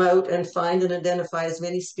 to come out and find and identify as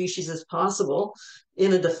many species as possible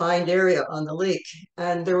in a defined area on the lake.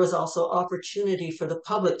 And there was also opportunity for the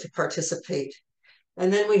public to participate.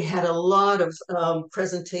 And then we had a lot of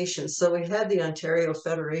presentations. So we had the Ontario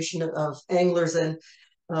Federation of Anglers and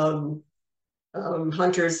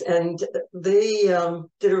hunters, and they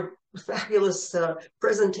did a fabulous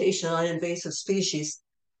presentation on invasive species.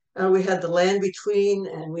 We had the land between,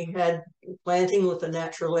 and we had planting with the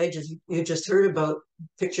natural edge, as you just heard about,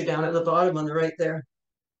 picture down at the bottom on the right there.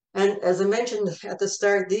 And as I mentioned at the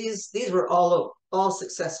start, these were all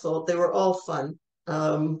successful. They were all fun.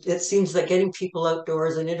 It seems that getting people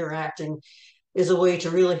outdoors and interacting is a way to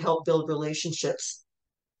really help build relationships.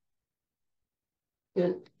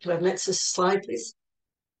 Can I have next slide, please?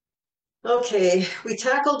 Okay, we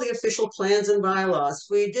tackled the official plans and bylaws.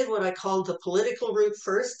 We did what I called the political route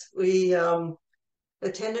first. We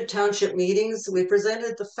attended township meetings. We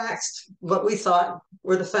presented the facts, what we thought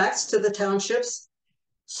were the facts to the townships.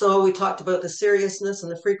 So we talked about the seriousness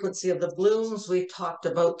and the frequency of the blooms. We talked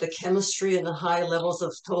about the chemistry and the high levels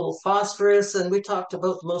of total phosphorus. And we talked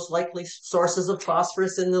about the most likely sources of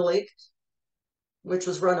phosphorus in the lake, which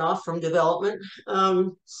was runoff from development.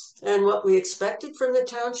 And what we expected from the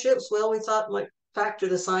townships, well, we thought might factor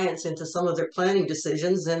the science into some of their planning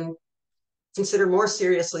decisions and consider more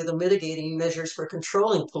seriously the mitigating measures for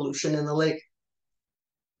controlling pollution in the lake.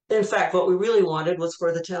 In fact, what we really wanted was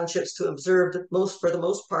for the townships to observe for the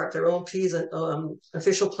most part, their own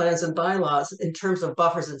official plans and bylaws in terms of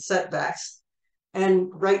buffers and setbacks. And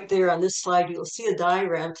right there on this slide, you'll see a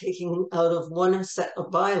diagram taking out of one set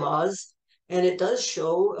of bylaws, and it does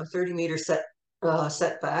show a 30-meter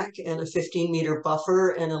setback and a 15-meter buffer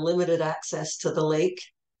and a limited access to the lake.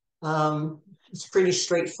 It's pretty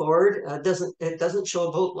straightforward. It doesn't show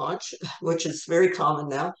a boat launch, which is very common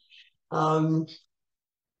now.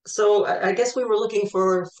 So I guess we were looking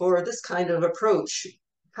for this kind of approach.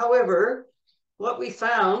 However, what we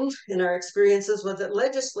found in our experiences was that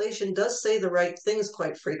legislation does say the right things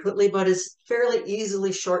quite frequently, but is fairly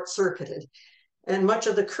easily short-circuited. And much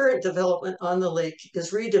of the current development on the lake is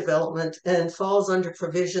redevelopment and falls under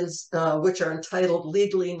provisions which are entitled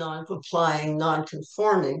legally non-complying,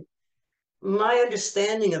 non-conforming. My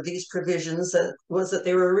understanding of these provisions was that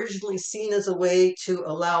they were originally seen as a way to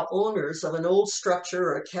allow owners of an old structure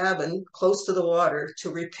or a cabin close to the water to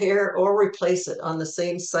repair or replace it on the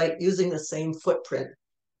same site using the same footprint.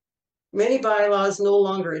 Many bylaws no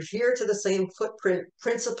longer adhere to the same footprint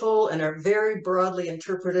principle and are very broadly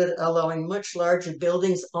interpreted, allowing much larger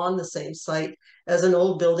buildings on the same site as an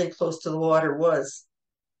old building close to the water was.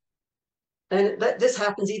 And this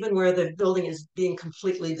happens even where the building is being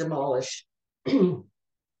completely demolished. The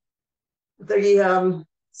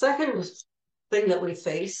second thing that we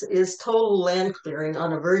face is total land clearing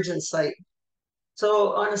on a virgin site.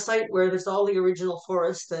 So on a site where there's all the original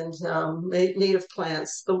forest and native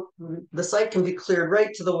plants, the site can be cleared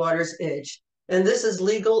right to the water's edge. And this is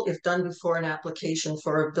legal if done before an application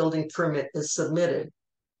for a building permit is submitted. It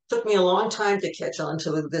took me a long time to catch on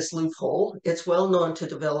to this loophole. It's well known to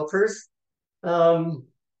developers.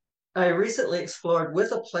 I recently explored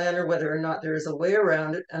with a planner whether or not there is a way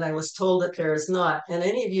around it, and I was told that there is not. And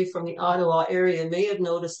any of you from the Ottawa area may have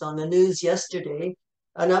noticed on the news yesterday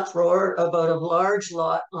an uproar about a large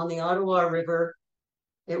lot on the Ottawa River.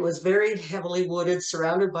 It was very heavily wooded,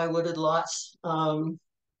 surrounded by wooded lots, and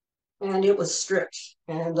it was stripped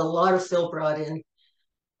and a lot of fill brought in.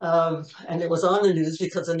 And it was on the news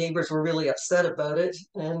because the neighbors were really upset about it.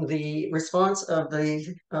 And the response of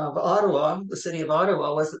Ottawa, the city of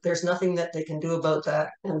Ottawa, was that there's nothing that they can do about that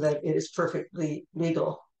and that it is perfectly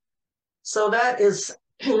legal. So that is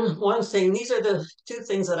one thing. These are the two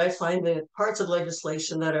things that I find the parts of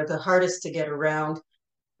legislation that are the hardest to get around,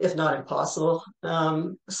 if not impossible.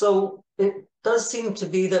 So it does seem to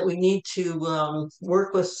be that we need to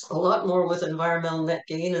work with a lot more with environmental net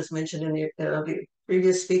gain, as mentioned in the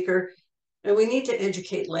previous speaker, and we need to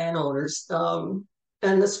educate landowners. And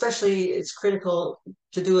especially it's critical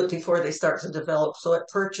to do it before they start to develop. So at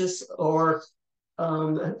purchase or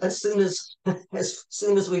as soon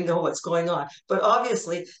as we know what's going on. But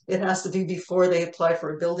obviously it has to be before they apply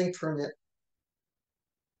for a building permit.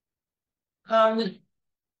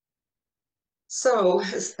 So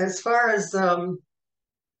as far as the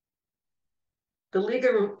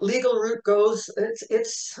legal route goes,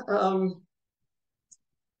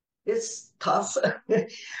 it's tough.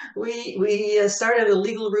 we started a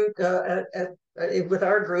legal route with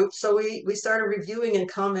our group, so we started reviewing and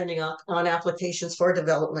commenting on applications for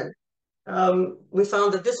development. We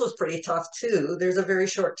found that this was pretty tough too. There's a very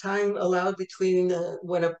short time allowed between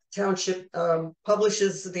when a township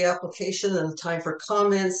publishes the application and the time for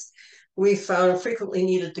comments. We found frequently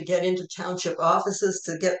needed to get into township offices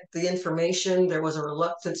to get the information. There was a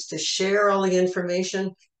reluctance to share all the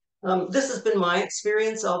information. This has been my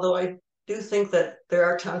experience, although I do think that there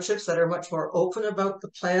are townships that are much more open about the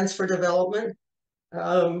plans for development.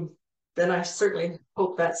 Then I certainly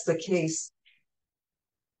hope that's the case.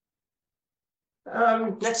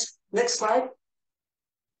 Next slide.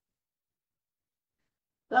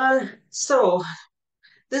 So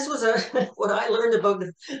this was what I learned about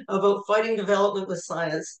fighting development with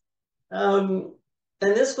science. And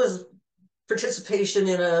this was participation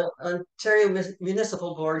in a Ontario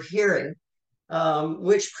Municipal Board hearing,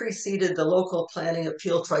 which preceded the local planning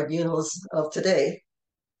appeal tribunals of today.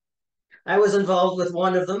 I was involved with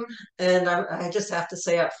one of them, and I just have to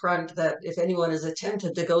say up front that if anyone has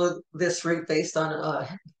attempted to go this route based on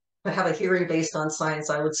have a hearing based on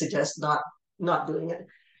science, I would suggest not doing it.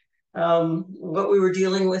 What we were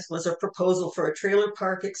dealing with was a proposal for a trailer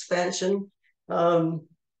park expansion.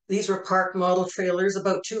 These were park model trailers,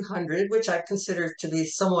 about 200, which I consider to be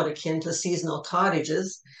somewhat akin to seasonal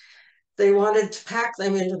cottages. They wanted to pack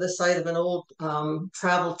them into the site of an old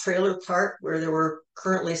travel trailer park where there were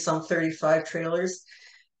currently some 35 trailers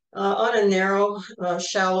on a narrow,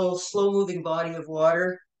 shallow, slow-moving body of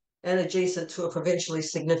water and adjacent to a provincially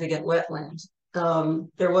significant wetland.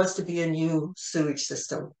 There was to be a new sewage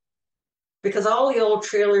system. Because all the old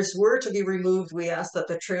trailers were to be removed, we asked that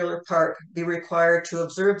the trailer park be required to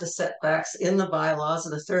observe the setbacks in the bylaws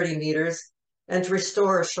of the 30 meters and to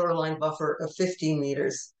restore a shoreline buffer of 15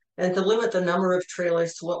 meters and to limit the number of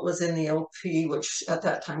trailers to what was in the OP, which at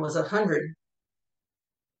that time was 100.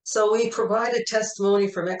 So we provided testimony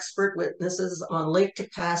from expert witnesses on lake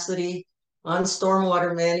capacity, on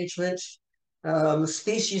stormwater management,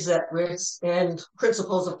 species at risk, and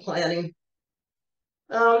principles of planning.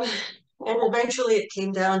 And eventually it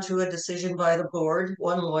came down to a decision by the board,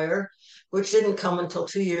 one lawyer, which didn't come until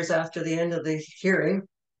 2 years after the end of the hearing.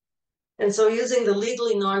 And so using the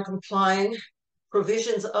legally non-complying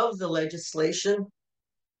provisions of the legislation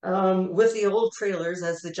with the old trailers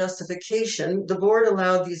as the justification, the board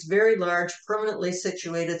allowed these very large, permanently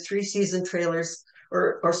situated 3-season trailers,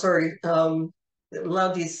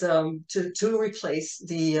 allowed these to replace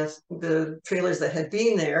the trailers that had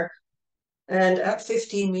been there, and at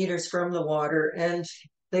 15 meters from the water. And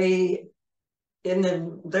they,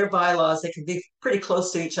 in their bylaws, they could be pretty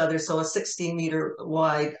close to each other, so a 16-meter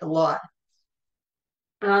wide lot.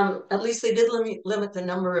 At least they did limit the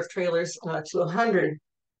number of trailers to 100.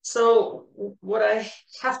 So what I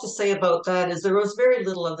have to say about that is there was very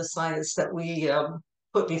little of the science that we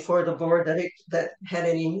put before the board that had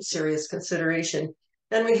any serious consideration.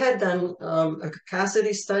 And we had done a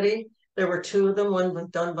capacity study. There were 2 of them, one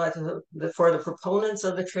done by for the proponents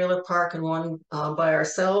of the trailer park and one by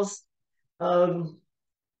ourselves.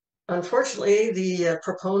 Unfortunately, the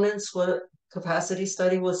proponents' capacity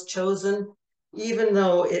study was chosen, even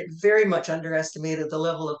though it very much underestimated the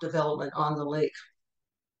level of development on the lake.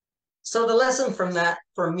 So the lesson from that,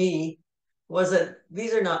 for me, was that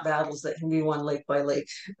these are not battles that can be won lake by lake.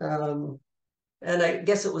 And I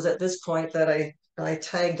guess it was at this point that I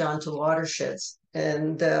tagged on to Watersheds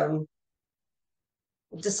and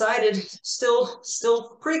decided,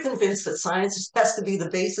 still pretty convinced that science has to be the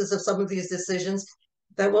basis of some of these decisions,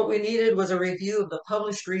 that what we needed was a review of the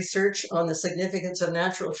published research on the significance of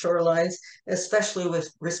natural shorelines, especially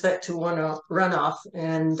with respect to runoff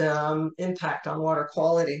and impact on water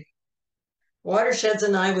quality. Watersheds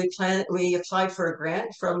and I, we applied for a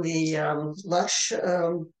grant from the Lush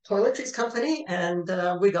Toiletries Company, and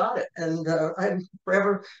we got it. And I'm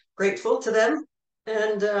forever grateful to them.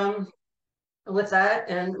 And with that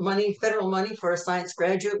and federal money for a science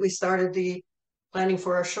graduate, we started the planning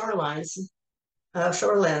for our shorelands.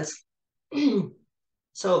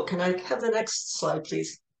 So can I have the next slide,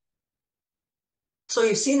 please? So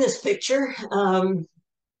you've seen this picture.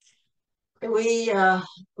 We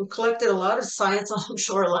collected a lot of science on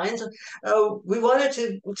shorelines. We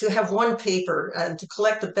wanted to have one paper and to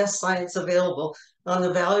collect the best science available on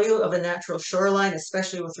the value of a natural shoreline,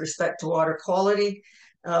 especially with respect to water quality,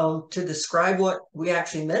 to describe what we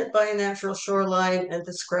actually meant by a natural shoreline and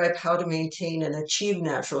describe how to maintain and achieve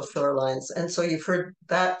natural shorelines. And so you've heard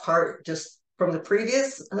that part just from the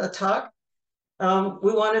previous talk.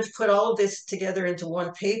 We wanted to put all of this together into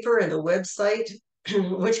one paper and a website,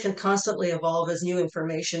 which can constantly evolve as new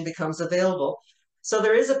information becomes available. So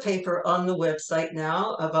there is a paper on the website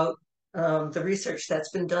now about the research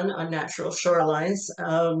that's been done on natural shorelines.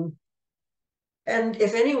 And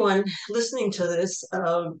if anyone listening to this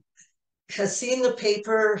has seen the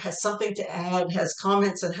paper, has something to add, has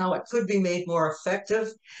comments on how it could be made more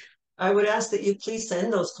effective, I would ask that you please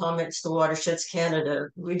send those comments to Watersheds Canada.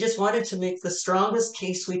 We just wanted to make the strongest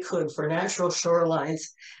case we could for natural shorelines.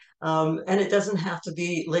 And it doesn't have to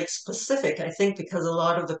be lake specific, I think, because a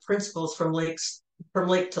lot of the principles from lake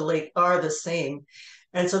to lake are the same.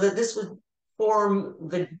 And so that this would form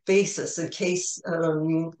the basis in case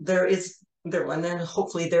and then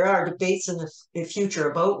hopefully there are debates in the future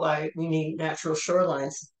about why we need natural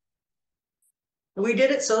shorelines. We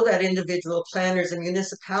did it so that individual planners and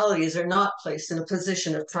municipalities are not placed in a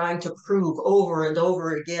position of trying to prove over and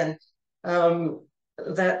over again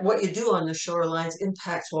that what you do on the shorelines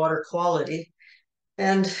impacts water quality.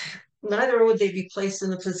 And neither would they be placed in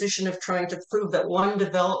the position of trying to prove that one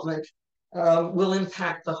development will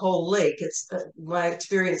impact the whole lake. It's my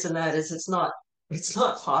experience in that is it's not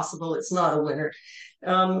possible. It's not a winner.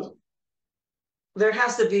 There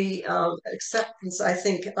has to be acceptance, I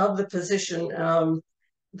think, of the position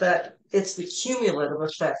that it's the cumulative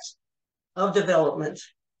effect of development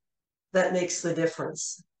that makes the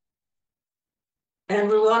difference. And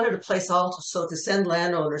we wanted a place also to send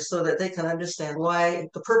landowners so that they can understand why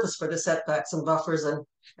the purpose for the setbacks and buffers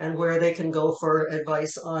and where they can go for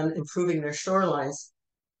advice on improving their shorelines.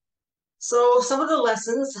 So some of the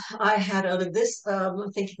lessons I had out of this, I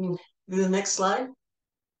think you can do the next slide.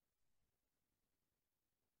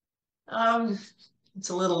 It's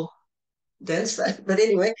a little dense, but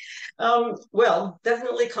anyway, well,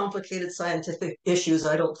 definitely complicated scientific issues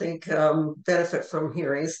I don't think benefit from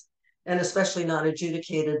hearings, and especially not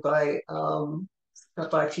adjudicated by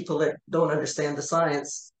people that don't understand the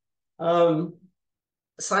science.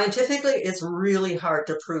 Scientifically, it's really hard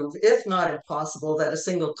to prove, if not impossible, that a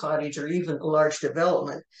single cottage or even a large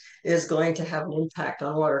development is going to have an impact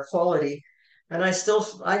on water quality. And I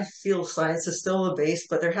feel science is still the base,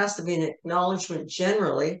 but there has to be an acknowledgement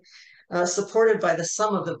generally, supported by the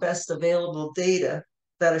sum of the best available data,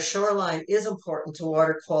 that a shoreline is important to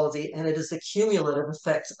water quality, and it is the cumulative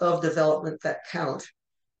effects of development that count.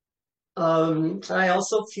 I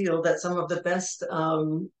also feel that some of the best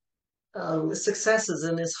successes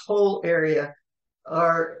in this whole area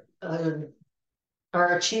are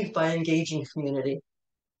achieved by engaging community.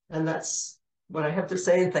 And that's what I have to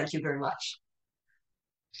say, and thank you very much.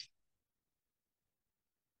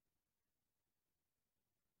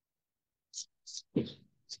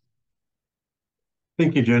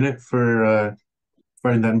 Thank you, Janet, for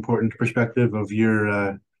providing that important perspective of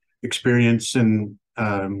your experience and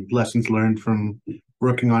lessons learned from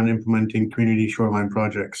working on implementing community shoreline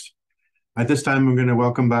projects. At this time, I'm going to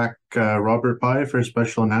welcome back Robert Pye for a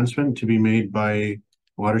special announcement to be made by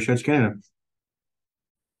Watersheds Canada.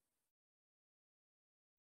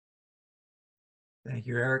 Thank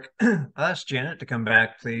you, Eric. I'll ask Janet to come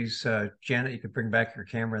back, please. Janet, you could bring back your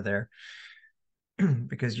camera there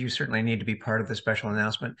because you certainly need to be part of the special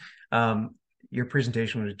announcement. Your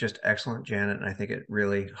presentation was just excellent, Janet, and I think it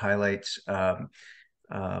really highlights the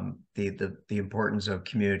importance of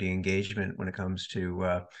community engagement when it comes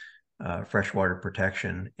to freshwater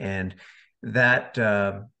protection. And that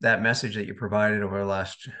message that you provided over the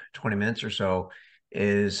last 20 minutes or so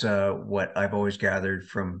is what I've always gathered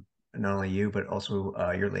from not only you, but also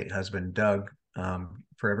your late husband, Doug.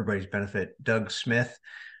 For everybody's benefit, Doug Smith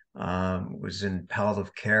was in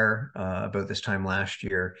palliative care about this time last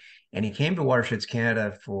year, and he came to Watersheds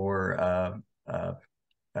Canada for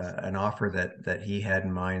an offer that he had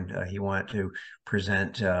in mind. He wanted to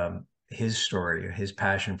present his story, his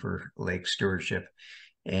passion for lake stewardship,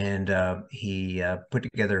 and he put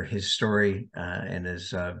together his story and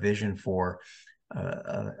his vision for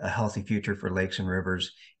a healthy future for lakes and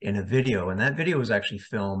rivers in a video. And that video was actually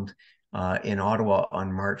filmed in Ottawa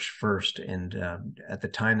on March 1st. And at the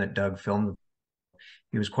time that Doug filmed,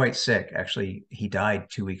 he was quite sick. Actually, he died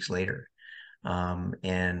 2 weeks later.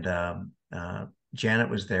 Janet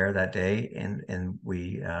was there that day, and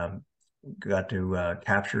we got to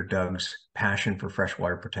capture Doug's passion for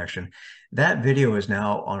freshwater protection. That video is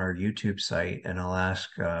now on our YouTube site, and I'll ask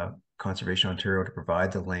Conservation Ontario to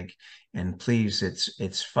provide the link. And please, it's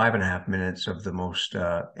 5.5 minutes of the most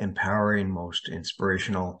empowering, most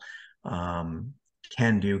inspirational,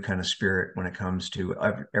 can-do kind of spirit when it comes to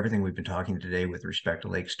everything we've been talking today with respect to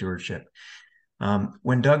lake stewardship.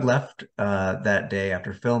 When Doug left that day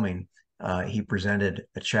after filming, he presented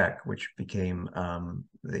a check, which became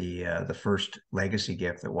the first legacy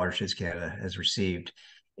gift that Watersheds Canada has received.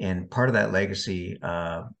 And part of that legacy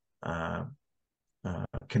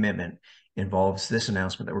commitment involves this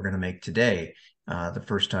announcement that we're going to make today. The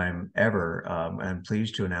first time ever. I'm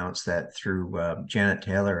pleased to announce that through Janet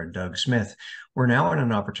Taylor and Doug Smith, we're now in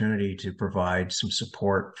an opportunity to provide some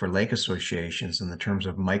support for lake associations in the terms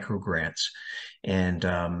of micro grants. And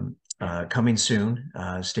coming soon,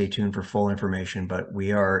 stay tuned for full information, but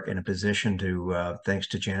we are in a position to, thanks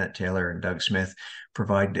to Janet Taylor and Doug Smith,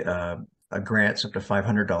 provide grants up to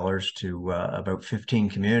 $500 to about 15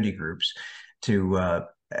 community groups to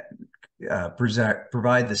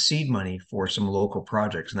provide the seed money for some local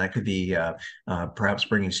projects. And that could be perhaps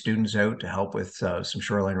bringing students out to help with some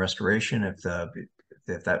shoreline restoration if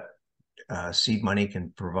that seed money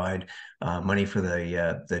can provide money for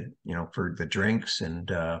for the drinks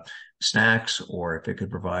and snacks, or if it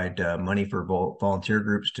could provide money for volunteer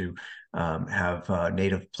groups to have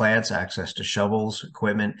native plants, access to shovels,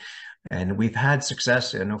 equipment. And we've had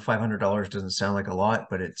success. I know $500 doesn't sound like a lot,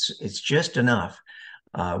 but it's just enough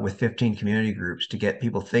with 15 community groups to get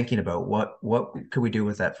people thinking about what could we do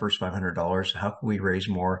with that first $500? How could we raise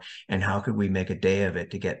more? And how could we make a day of it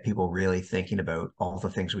to get people really thinking about all the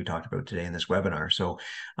things we talked about today in this webinar? So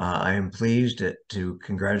I am pleased to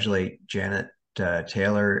congratulate Janet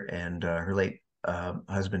Taylor and her late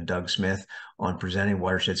husband, Doug Smith, on presenting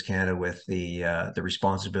Watersheds Canada with the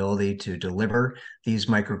responsibility to deliver these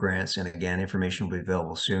micro grants. And again, information will be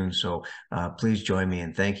available soon. So please join me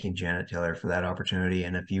in thanking Janet Taylor for that opportunity.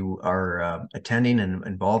 And if you are attending and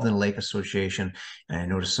involved in a lake association, and I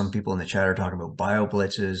noticed some people in the chat are talking about bio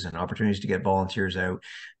blitzes and opportunities to get volunteers out,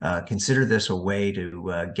 consider this a way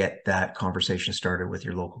to get that conversation started with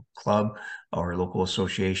your local club or local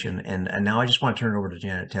association. And now I just want to turn it over to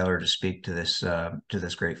Janet Taylor to speak to this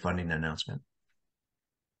great funding announcement.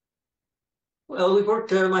 Well, we've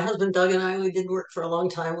worked, my husband Doug and I, we did work for a long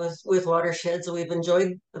time with watersheds, and we've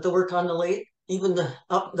enjoyed the work on the lake, even the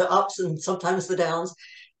ups and sometimes the downs.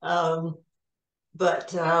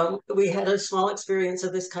 But we had a small experience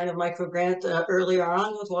of this kind of micro grant earlier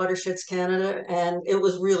on with Watersheds Canada, and it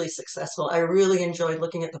was really successful. I really enjoyed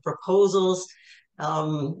looking at the proposals,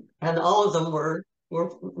 and all of them were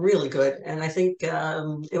really good. And I think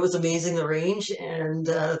it was amazing, the range and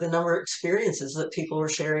the number of experiences that people were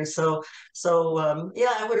sharing. So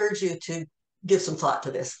yeah, I would urge you to give some thought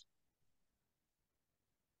to this.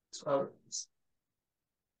 So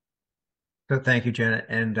thank you, Janet.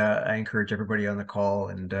 And I encourage everybody on the call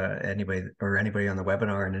and anybody on the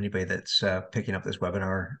webinar and anybody that's picking up this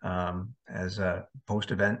webinar as a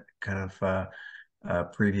post-event kind of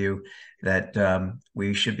preview that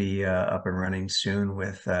we should be up and running soon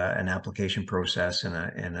with an application process and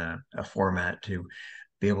a format to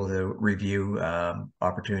be able to review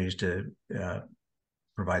opportunities to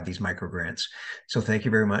provide these micro grants. So thank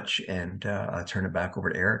you very much, and I'll turn it back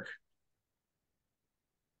over to Eric.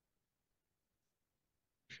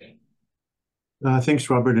 Thanks,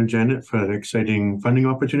 Robert and Janet, for that exciting funding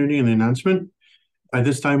opportunity and the announcement. At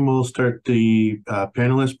this time, we'll start the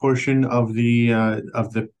panelist portion of the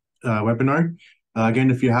webinar. Again,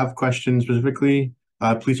 if you have questions specifically,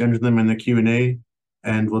 please enter them in the Q&A,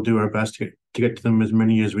 and we'll do our best to get to them as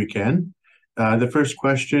many as we can. The first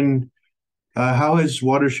question, how has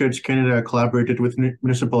Watersheds Canada collaborated with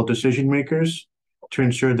municipal decision makers to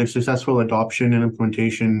ensure the successful adoption and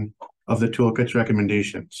implementation of the toolkit's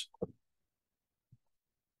recommendations?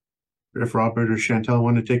 If Robert or Chantal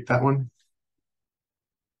want to take that one.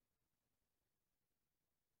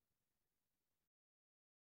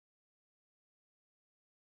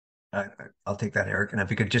 I'll take that, Eric. And if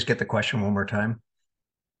you could just get the question one more time.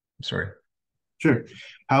 I'm sorry. Sure.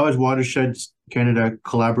 How has Watersheds Canada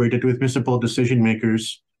collaborated with municipal decision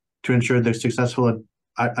makers to ensure the successful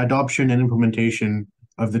adoption and implementation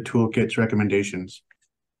of the toolkit's recommendations?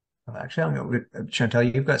 Actually, Chantal,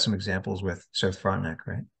 you've got some examples with South Frontenac,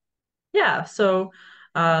 right? Yeah, so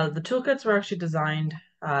the toolkits were actually designed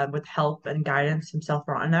with help and guidance from South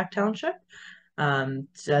Frontenac Township,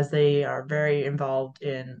 as they are very involved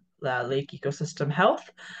in lake ecosystem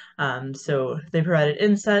health. So they provided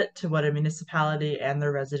insight to what a municipality and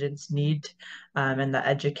their residents need, and the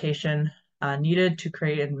education needed to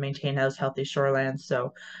create and maintain those healthy shorelands.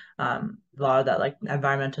 So a lot of that like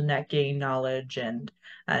environmental net gain knowledge and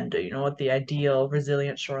what the ideal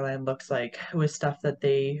resilient shoreline looks like was stuff that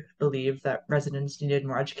they believe that residents needed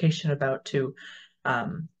more education about to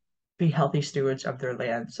be healthy stewards of their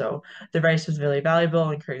land. So the advice was really valuable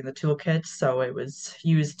in creating the toolkit. So it was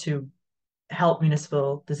used to help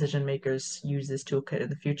municipal decision makers use this toolkit in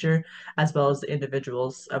the future, as well as the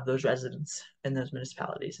individuals of those residents in those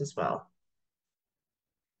municipalities as well.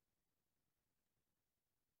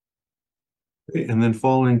 And then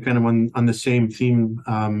following kind of on the same theme,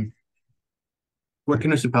 what can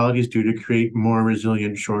municipalities do to create more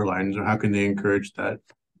resilient shorelines, or how can they encourage that?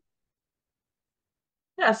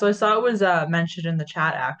 Yeah, so I saw it was mentioned in the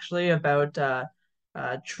chat actually about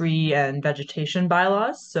tree and vegetation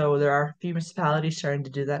bylaws. So there are a few municipalities starting to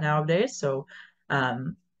do that nowadays. So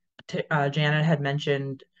um, Janet had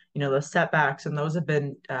mentioned, the setbacks, and those have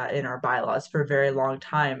been in our bylaws for a very long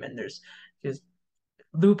time. And there's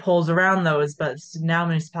loopholes around those, but now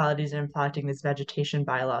municipalities are implementing these vegetation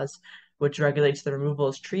bylaws, which regulates the removal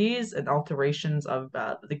of trees and alterations of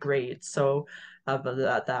the grades, so of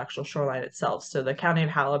the actual shoreline itself. So the County of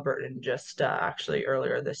Haliburton just actually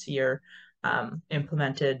earlier this year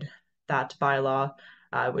implemented that bylaw,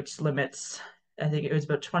 which limits, I think it was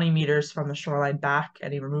about 20 meters from the shoreline back,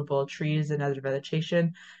 any removal of trees and other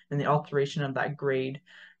vegetation, and the alteration of that grade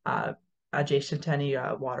adjacent to any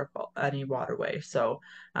waterfall, any waterway. So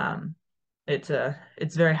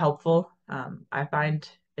it's very helpful. I find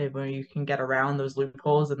it where you can get around those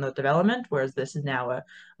loopholes in the development, whereas this is now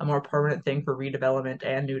a more permanent thing for redevelopment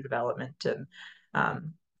and new development. And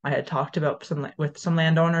I had talked about with some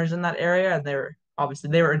landowners in that area, and they were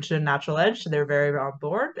interested in natural edge, so they were very on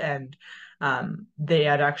board. And they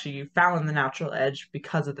had actually found the natural edge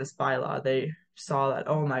because of this bylaw. They saw that,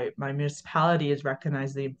 oh, my municipality has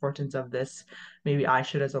recognized the importance of this. Maybe I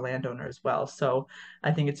should as a landowner as well. So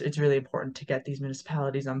I think it's really important to get these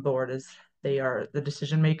municipalities on board, as they are the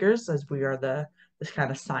decision makers, as we are this kind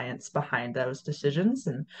of science behind those decisions.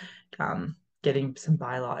 And getting some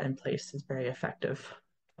bylaw in place is very effective.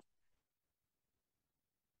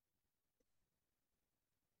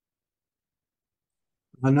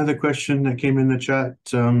 Another question that came in the chat.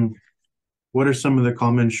 What are some of the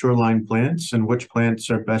common shoreline plants, and which plants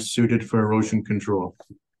are best suited for erosion control?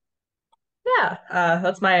 Yeah,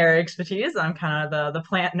 that's my area of expertise. I'm kind of the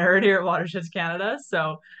plant nerd here at Watersheds Canada.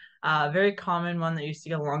 So, very common one that you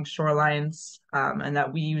see along shorelines, and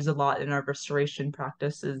that we use a lot in our restoration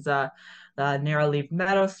practice is narrow-leaved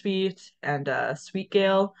meadowsweet and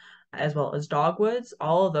sweetgale, as well as dogwoods.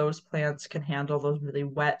 All of those plants can handle those really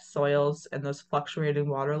wet soils and those fluctuating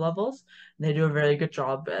water levels. They do a very good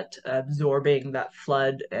job at absorbing that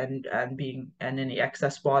flood and any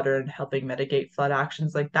excess water and helping mitigate flood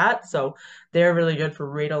actions like that. So they're really good for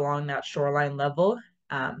right along that shoreline level.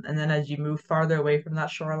 And then as you move farther away from that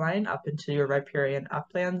shoreline up into your riparian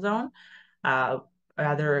upland zone, uh,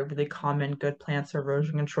 other really common good plants for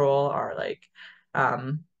erosion control are like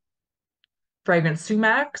fragrant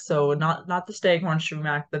sumac. So not the staghorn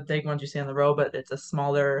sumac, the big ones you see on the road, but it's a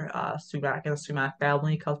smaller sumac in a sumac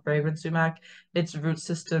family called fragrant sumac. Its root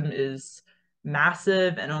system is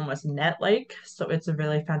massive and almost net-like, so it's a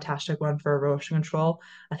really fantastic one for erosion control,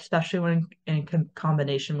 especially when in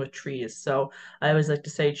combination with trees. So I always like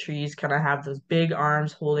to say trees kind of have those big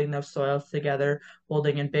arms holding those soils together,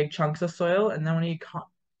 holding in big chunks of soil, and then when you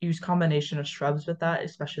use combination of shrubs with that,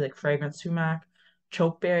 especially like fragrant sumac.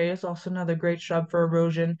 Chokeberry is also another great shrub for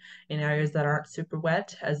erosion in areas that aren't super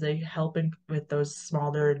wet, as they help with those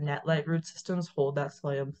smaller net-like root systems hold that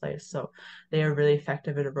soil in place. So they are really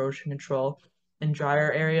effective at erosion control in drier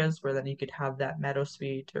areas, where then you could have that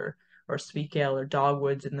meadowsweet or sweetgale or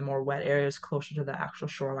dogwoods in the more wet areas closer to the actual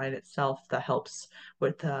shoreline itself. That helps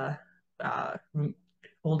with uh,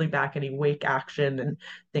 holding back any wake action and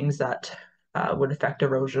things that would affect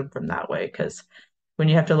erosion from that way. Because when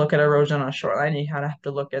you have to look at erosion on a shoreline, you kind of have to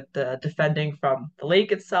look at the defending from the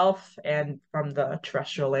lake itself and from the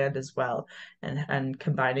terrestrial land as well, and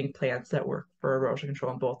combining plants that work for erosion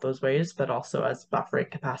control in both those ways, but also as buffering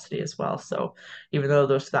capacity as well. So even though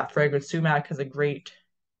that fragrant sumac has a great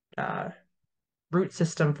root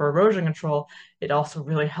system for erosion control, it also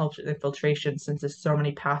really helps with infiltration, since there's so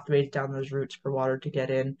many pathways down those roots for water to get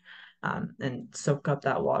in and soak up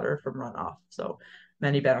that water from runoff. So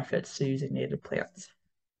many benefits to using native plants.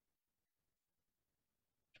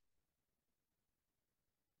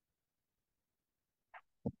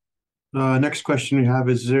 Next question we have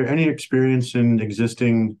is there any experience in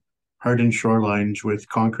existing hardened shorelines with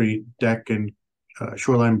concrete deck and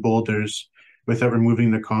shoreline boulders without removing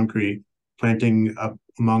the concrete, planting up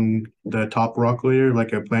among the top rock layer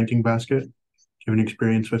like a planting basket? Do you have any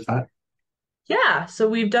experience with that? Yeah, so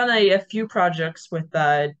we've done a few projects with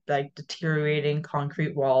like deteriorating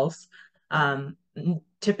concrete walls.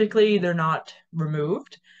 Typically, they're not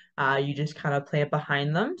removed. You just kind of plant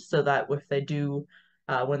behind them, so that if they do,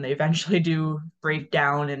 when they eventually do break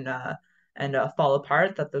down and fall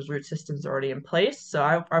apart, that those root systems are already in place. So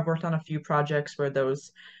I've worked on a few projects where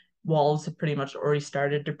those walls have pretty much already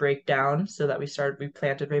started to break down, so that we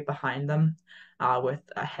planted right behind them with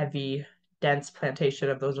a heavy dense plantation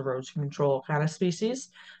of those erosion control kind of species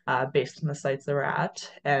based on the sites that we're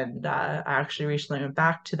at. And I actually recently went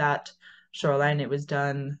back to that shoreline. It was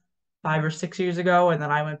done 5 or 6 years ago, and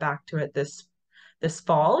then I went back to it this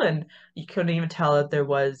fall, and you couldn't even tell that there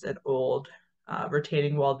was an old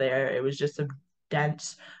retaining wall there. It was just a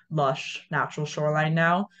dense, lush, natural shoreline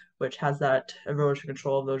now, which has that erosion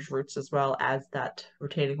control of those roots as well as that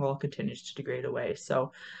retaining wall continues to degrade away.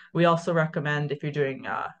 So we also recommend if you're doing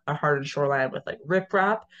a hardened shoreline with like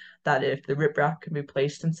riprap, that if the riprap can be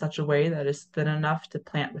placed in such a way that is thin enough to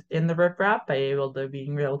plant within the riprap,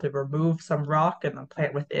 being able to remove some rock and then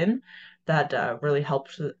plant within, that really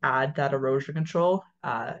helps add that erosion control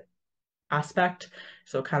aspect.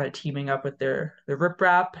 So kind of teaming up with the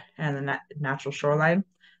riprap and the natural shoreline.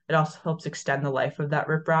 It also helps extend the life of that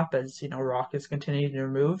riprap as rock is continuing to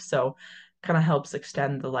remove. So kind of helps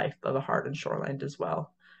extend the life of a hardened shoreline as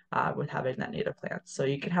well. With having that native plants. So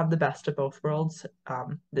you can have the best of both worlds.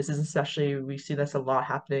 This is we see this a lot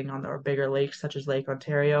happening on our bigger lakes, such as Lake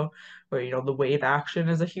Ontario, where, the wave action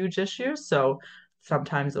is a huge issue. So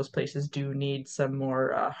sometimes those places do need some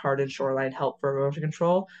more hardened shoreline help for erosion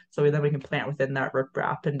control. So then we can plant within that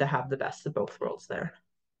riprap and to have the best of both worlds there.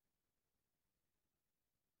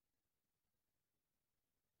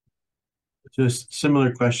 Just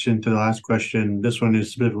similar question to the last question. This one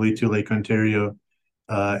is specifically to Lake Ontario.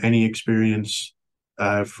 Any experience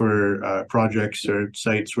for projects or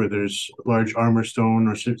sites where there's large armor stone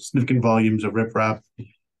or significant volumes of riprap?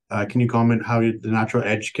 Can you comment how the natural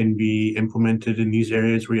edge can be implemented in these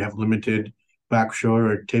areas where you have limited backshore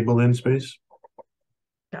or tableland space?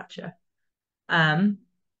 Gotcha. Again,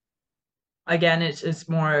 it's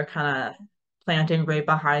more kind of planting right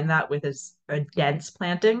behind that with a dense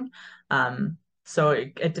planting. So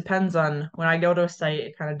it depends on when I go to a site,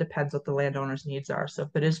 it kind of depends what the landowner's needs are. So if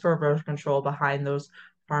it is for erosion control behind those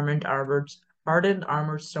hardened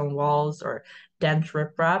armored stone walls or dense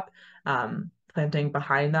riprap, planting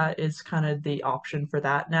behind that is kind of the option for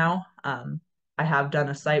that now. I have done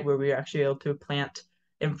a site where we were actually able to plant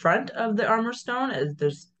in front of the armor stone, as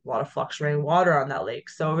there's a lot of fluctuating water on that lake.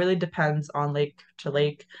 So it really depends on lake to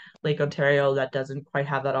lake. Lake Ontario, that doesn't quite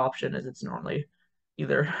have that option, as it's normally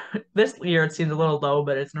either this year it seems a little low,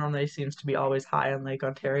 but it's normally seems to be always high on Lake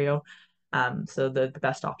Ontario. So the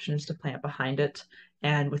best option is to plant behind it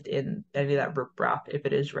and within any of that riprap, if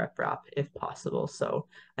it is riprap, if possible. So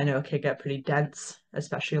I know it can get pretty dense,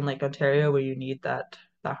 especially in Lake Ontario where you need that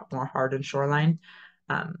more hardened shoreline.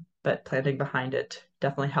 But planting behind it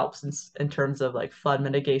definitely helps in terms of like flood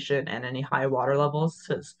mitigation and any high water levels,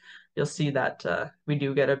 because you'll see that we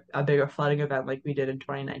do get a bigger flooding event like we did in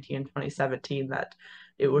 2019 and 2017, that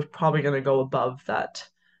it was probably going to go above that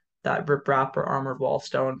riprap or armored wall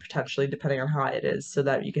stone, potentially, depending on how high it is, so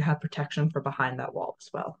that you can have protection for behind that wall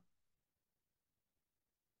as well.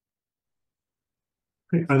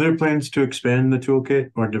 Are there plans to expand the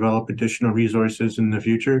toolkit or develop additional resources in the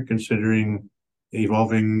future, considering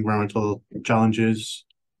evolving environmental challenges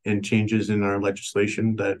and changes in our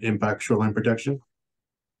legislation that impact shoreline protection?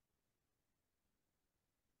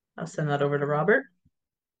 I'll send that over to Robert.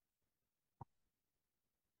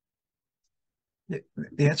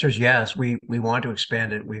 The answer is yes. We want to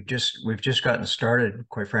expand it. We've just gotten started,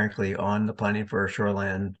 quite frankly, on the planning for a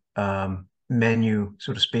shoreland menu,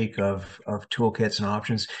 so to speak, of toolkits and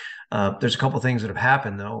options. There's a couple of things that have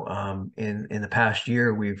happened though. In the past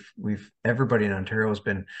year, everybody in Ontario has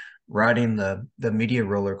been riding the media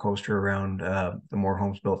roller coaster around the More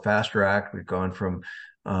Homes Built Faster Act. We've gone from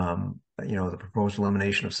the proposed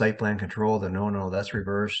elimination of site plan control, that's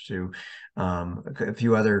reversed, to a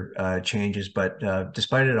few other changes. But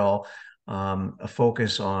despite it all, a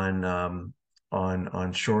focus on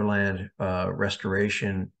shoreland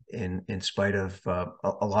restoration, in spite of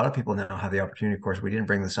a lot of people now have the opportunity. Of course, we didn't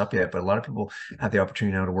bring this up yet, but a lot of people have the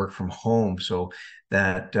opportunity now to work from home. So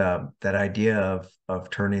that idea of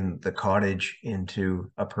turning the cottage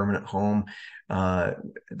into a permanent home,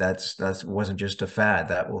 that's wasn't just a fad.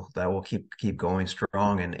 That will keep going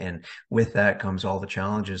strong, and with that comes all the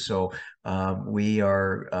challenges. So we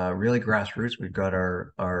are really grassroots. We've got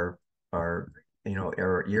our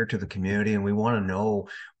ear to the community, and we want to know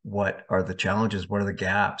what are the challenges, what are the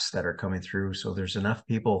gaps that are coming through. So there's enough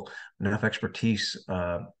people, enough expertise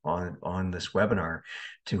on this webinar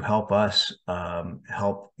to help us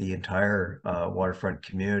help the entire waterfront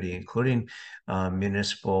community, including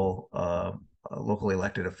municipal, locally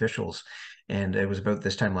elected officials. And it was about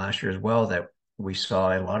this time last year as well that we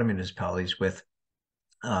saw a lot of municipalities with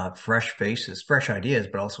fresh faces, fresh ideas,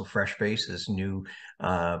 but also fresh faces, new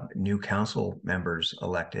council members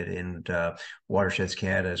elected, and Watersheds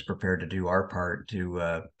Canada is prepared to do our part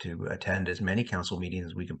to attend as many council meetings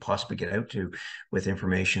as we can possibly get out to, with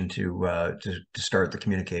information to start the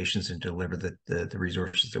communications and deliver the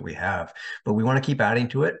resources that we have. But we want to keep adding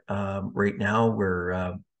to it. Right now,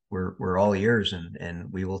 we're all ears,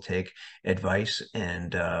 and we will take advice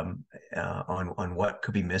and on what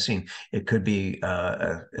could be missing. It could be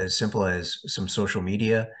as simple as some social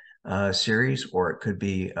media series, or it could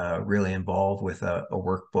be really involved with a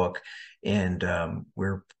workbook. And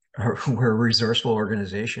we're a resourceful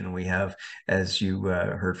organization. We have, as you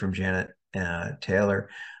heard from Janet Taylor,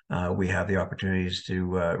 we have the opportunities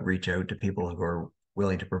to reach out to people who are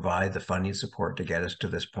willing to provide the funding support to get us to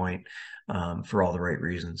this point, for all the right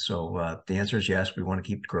reasons. So the answer is yes, we want to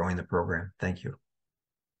keep growing the program. Thank you.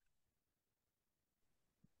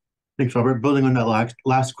 Thanks, Robert. Building on that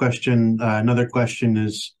last question, another question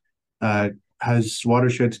is, has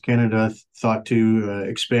Watersheds Canada thought to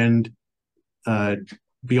expand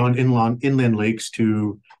beyond inland lakes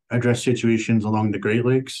to address situations along the Great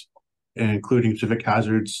Lakes, including specific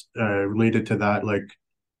hazards related to that, like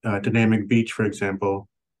dynamic beach, for example?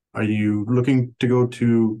 Are you looking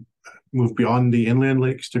to move beyond the inland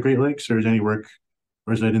lakes to Great Lakes, or is any work,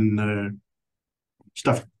 or is that in the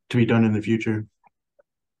stuff to be done in the future?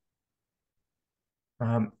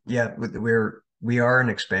 Yeah, we are in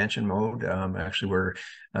expansion mode. Actually, we're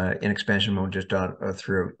in expansion mode just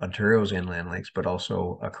through Ontario's inland lakes, but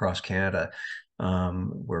also across Canada.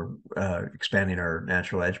 We're expanding our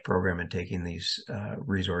Natural Edge program and taking these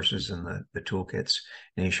resources and the toolkits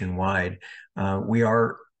nationwide. We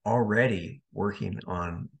are already working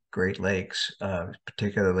on Great Lakes,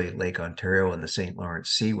 particularly Lake Ontario and the St. Lawrence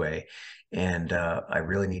Seaway. And I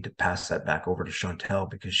really need to pass that back over to Chantel,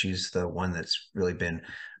 because she's the one that's really been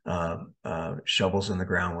shovels in the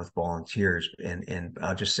ground with volunteers. And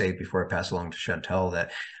I'll just say before I pass along to Chantel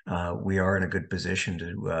that we are in a good position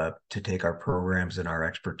to take our programs and our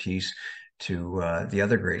expertise to the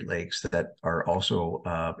other Great Lakes that are also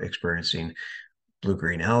experiencing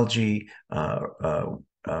blue-green algae,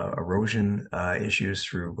 erosion issues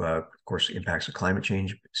through, of course, impacts of climate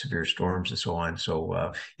change, severe storms, and so on.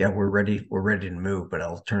 So yeah, we're ready to move, but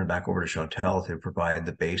I'll turn it back over to Chantel to provide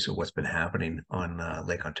the base of what's been happening on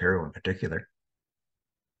Lake Ontario in particular.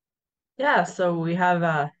 Yeah, so we have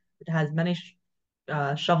it has many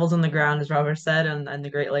shovels in the ground, as Robert said, and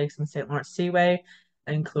the Great Lakes and St. Lawrence Seaway,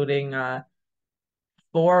 including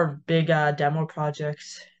 4 big demo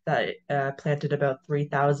projects that planted about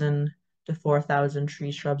 3,000 to 4,000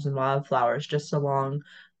 trees, shrubs, and wildflowers just along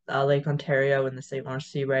Lake Ontario and the St. Lawrence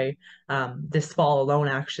Seaway. This fall alone,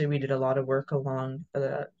 actually, we did a lot of work along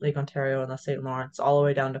Lake Ontario and the St. Lawrence, all the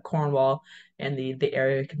way down to Cornwall and the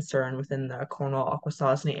area concerned within the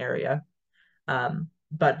Cornwall-Akwesasne area.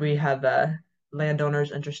 But we have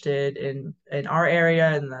landowners interested in our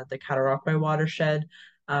area and the Cataraqui watershed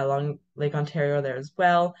along Lake Ontario there as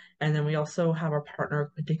well. And then we also have our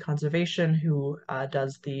partner Quinte Conservation, who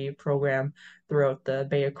does the program throughout the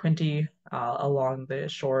Bay of Quinte, along the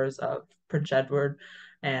shores of Prince Edward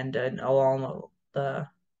and along the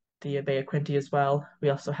Bay of Quinte as well.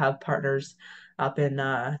 We also have partners up in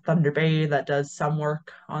Thunder Bay that does some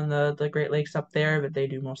work on the Great Lakes up there, but they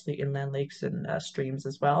do mostly inland lakes and streams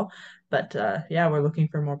as well. But yeah, we're looking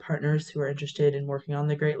for more partners who are interested in working on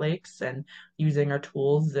the Great Lakes and using our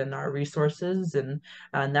tools and our resources, and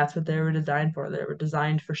that's what they were designed for. They were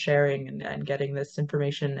designed for sharing and getting this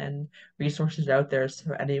information and resources out there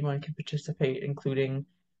so anyone can participate, including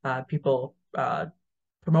people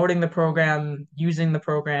promoting the program, using the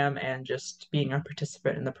program, and just being a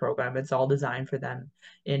participant in the program. It's all designed for them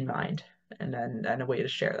in mind, and a way to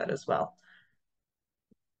share that as well.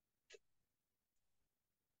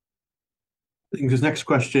 I think this next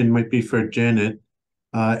question might be for Janet.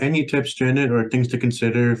 Any tips, Janet, or things to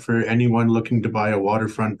consider for anyone looking to buy a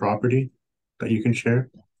waterfront property that you can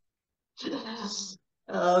share?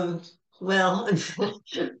 Well,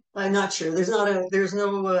 I'm not sure. There's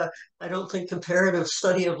no, I don't think, comparative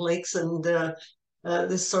study of lakes and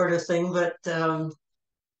this sort of thing. But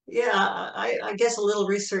yeah, I guess a little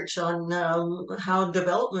research on how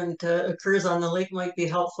development occurs on the lake might be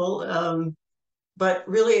helpful. But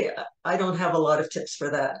really, I don't have a lot of tips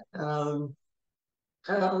for that.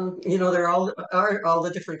 There are all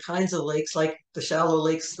the different kinds of lakes, like the shallow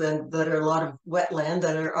lakes that are a lot of wetland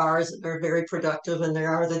that are ours, that are very productive, and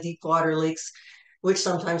there are the deep water lakes, which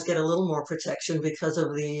sometimes get a little more protection because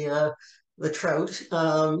of the trout.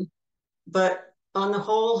 But on the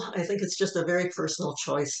whole, I think it's just a very personal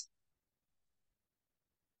choice.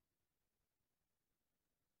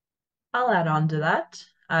 I'll add on to that.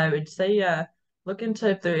 I would say, look into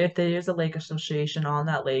if there is a lake association on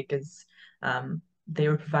that lake, is they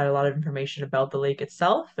would provide a lot of information about the lake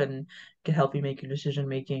itself and can help you make your decision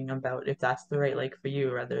making about if that's the right lake for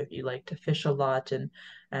you, whether if you like to fish a lot and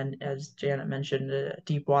as Janet mentioned, a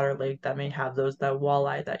deep water lake that may have that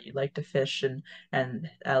walleye that you like to fish and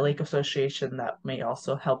a lake association that may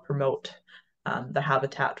also help promote the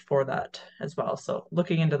habitat for that as well. So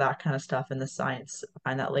looking into that kind of stuff and the science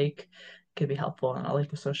behind that lake could be helpful. And a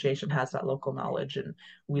lake association has that local knowledge, and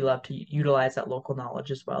we love to utilize that local knowledge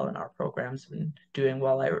as well in our programs and doing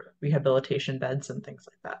walleye rehabilitation beds and things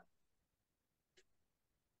like that.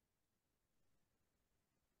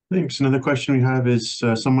 Thanks. Another question we have is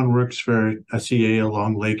someone works for a CA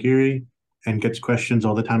along Lake Erie and gets questions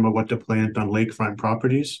all the time about what to plant on lakefront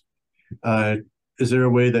properties. Is there a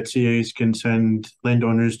way that CAs can send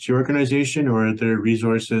landowners to your organization, or are there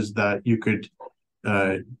resources that you could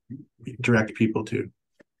direct people to?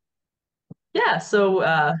 Yeah,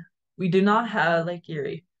 so we do not have Lake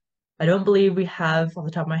Erie. I don't believe we have, off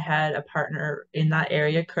the top of my head, a partner in that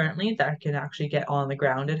area currently that can actually get on the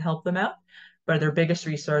ground and help them out. But their biggest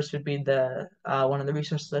resource would be the one of the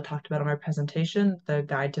resources I talked about in my presentation, the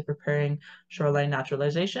Guide to Preparing Shoreline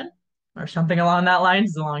Naturalization, or something along that line.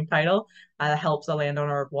 It's a long title. That helps a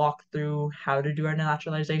landowner walk through how to do our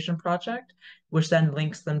naturalization project, which then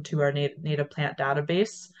links them to our native plant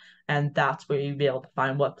database, and that's where you'll be able to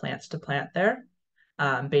find what plants to plant there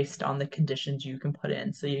based on the conditions you can put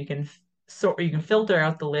in. So you can filter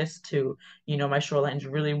out the list to, my shoreline's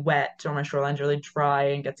really wet or my shoreline's really dry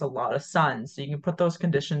and gets a lot of sun. So you can put those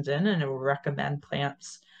conditions in and it will recommend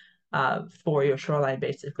plants for your shoreline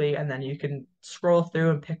basically. And then you can scroll through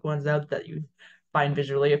and pick ones out that you find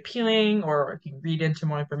visually appealing, or if you read into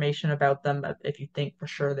more information about them, if you think for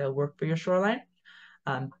sure they'll work for your shoreline.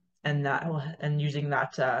 And using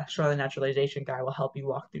that shoreline naturalization guide will help you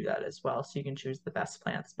walk through that as well, so you can choose the best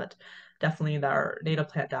plants. But definitely our native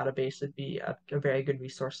plant database would be a very good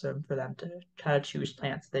resource for them to try to choose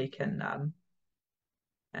plants they can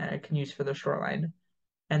use for their shoreline.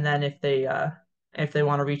 And then if they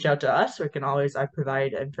want to reach out to us, I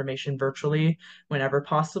provide information virtually whenever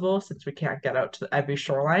possible, since we can't get out to every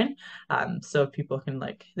shoreline. So people can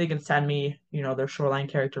they can send me, their shoreline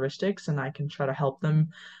characteristics, and I can try to help them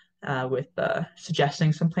with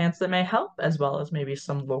suggesting some plants that may help, as well as maybe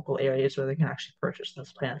some local areas where they can actually purchase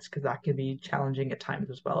those plants, because that can be challenging at times,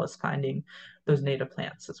 as well as finding those native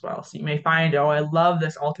plants as well. So you may find, oh, I love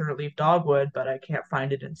this alternate leaf dogwood, but I can't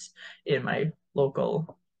find it in my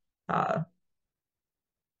local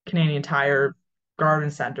Canadian Tire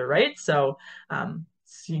garden center, right? So,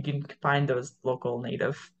 so you can find those local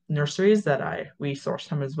native nurseries that we source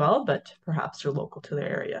from as well, but perhaps they're local to their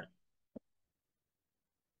area.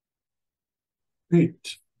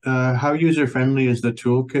 Great. How user-friendly is the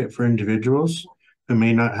toolkit for individuals who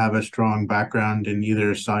may not have a strong background in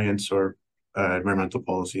either science or environmental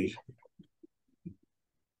policy?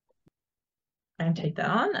 I can take that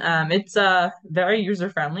on. It's very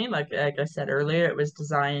user-friendly. Like I said earlier, it was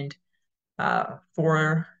designed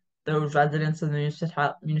for those residents of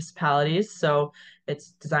the municipalities. So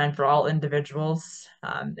it's designed for all individuals.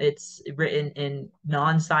 It's written in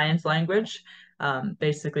non-science language.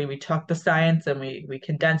 Basically, we took the science and we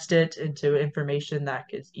condensed it into information that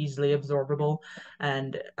is easily absorbable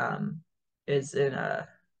and is in a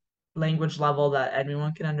language level that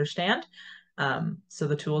anyone can understand. So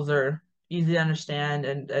the tools are easy to understand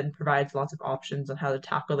and provides lots of options on how to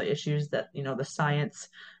tackle the issues that the science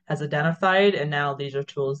has identified, and now these are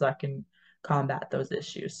tools that can combat those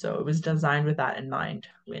issues. So it was designed with that in mind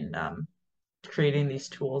when creating these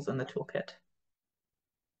tools in the toolkit.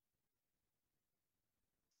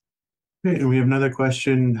 Okay, and we have another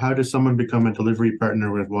question. How does someone become a delivery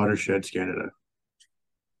partner with Watersheds Canada?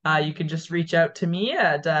 You can just reach out to me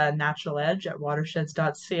at Natural Edge at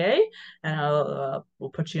watersheds.ca, and we'll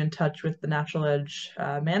put you in touch with the Natural Edge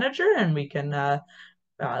manager, and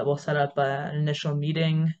we'll set up an initial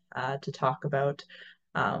meeting to talk about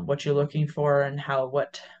what you're looking for and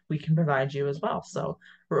what we can provide you as well. So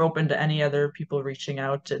we're open to any other people reaching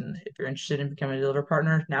out, and if you're interested in becoming a delivery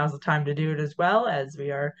partner, now's the time to do it, as well as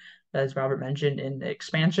we are, as Robert mentioned, in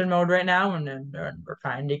expansion mode right now, and we're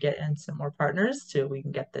trying to get in some more partners so we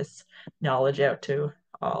can get this knowledge out to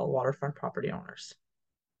all waterfront property owners.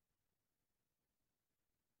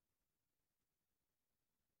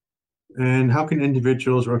 And how can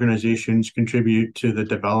individuals, organizations contribute to the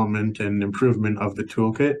development and improvement of the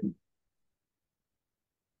toolkit?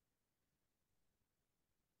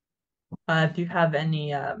 If you have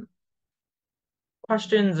any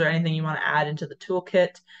questions or anything you want to add into the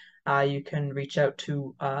toolkit, you can reach out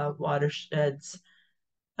to Watersheds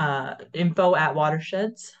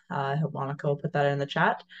info@watersheds. I hope Monica will put that in the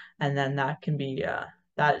chat, and then that can be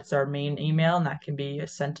that's our main email, and that can be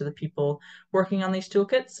sent to the people working on these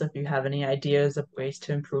toolkits. So if you have any ideas of ways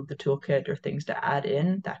to improve the toolkit or things to add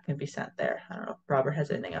in, that can be sent there. I don't know if Robert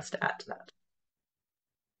has anything else to add to that.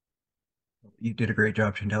 You did a great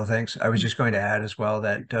job, Chantel. Thanks. I was just going to add as well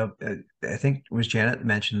that I think it was Janet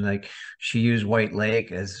mentioned, like, she used White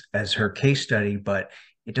Lake as her case study, but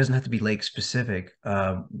it doesn't have to be lake specific.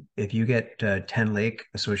 If you get 10 lake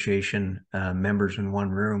association members in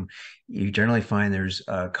one room, you generally find there's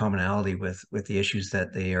a commonality with the issues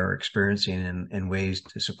that they are experiencing and ways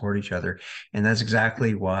to support each other. And that's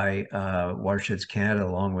exactly why Watersheds Canada,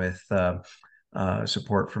 along with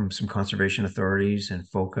support from some conservation authorities and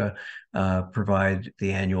FOCA, provide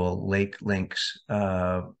the annual Lake Links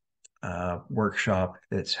workshop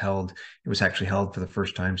that's held. It was actually held for the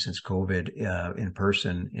first time since COVID in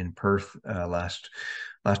person in Perth last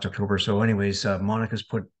October. So anyways, Monica's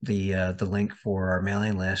put the link for our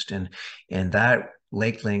mailing list, and that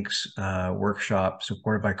Lake Links workshop,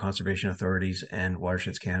 supported by conservation authorities and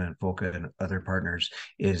Watersheds Canada and FOCA and other partners,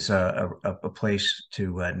 is a place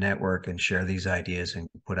to network and share these ideas and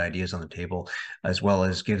put ideas on the table, as well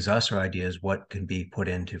as gives us our ideas what can be put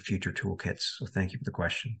into future toolkits. So thank you for the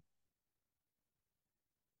question.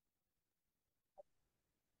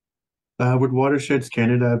 Would Watersheds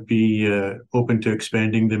Canada be open to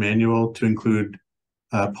expanding the manual to include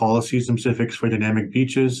policies and specifics for dynamic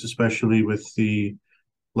beaches, especially with the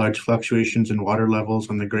large fluctuations in water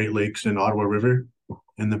levels on the Great Lakes and Ottawa River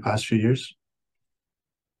in the past few years?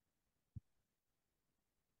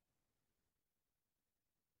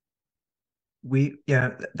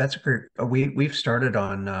 That's a great. We've started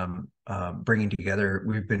on bringing together.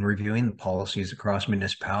 We've been reviewing the policies across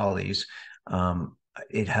municipalities.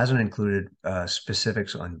 It hasn't included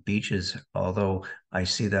specifics on beaches, although I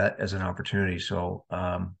see that as an opportunity. So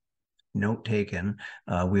note taken.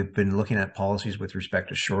 We've been looking at policies with respect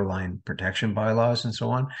to shoreline protection bylaws and so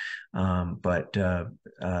on, but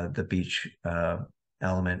the beach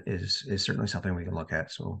element is certainly something we can look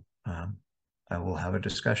at. So I will have a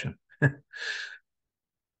discussion.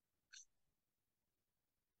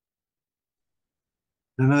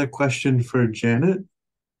 Another question for Janet.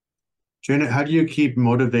 Janet, how do you keep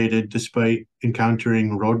motivated despite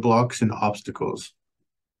encountering roadblocks and obstacles?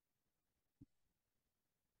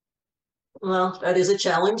 Well, that is a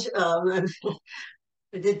challenge. And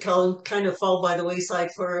I did kind of fall by the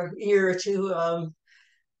wayside for a year or two,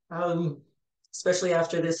 especially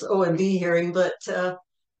after this OMB hearing. But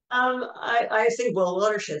I think, well,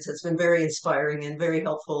 Watersheds has been very inspiring and very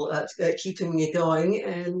helpful at keeping me going.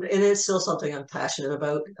 And it's still something I'm passionate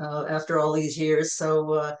about after all these years.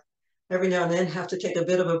 So every now and then have to take a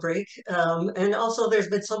bit of a break. And also there's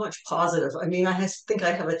been so much positive. I mean, think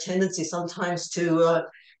I have a tendency sometimes to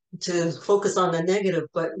focus on the negative,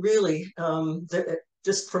 but really,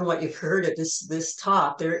 just from what you've heard at this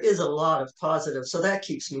talk, there is a lot of positive. So that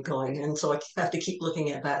keeps me going. And so I have to keep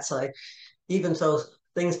looking at that side, even though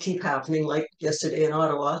things keep happening, like yesterday in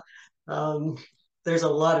Ottawa. There's a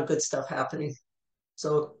lot of good stuff happening.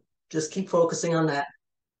 So just keep focusing on that.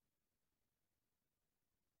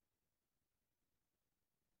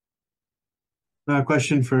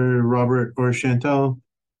 Question for Robert or Chantal.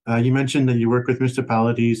 You mentioned that you work with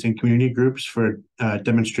municipalities and community groups for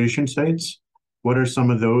demonstration sites. What are some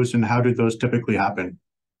of those, and how do those typically happen?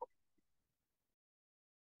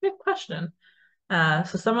 Good question.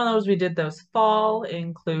 So some of those we did this fall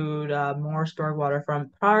include Morrisburg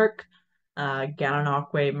Waterfront Park,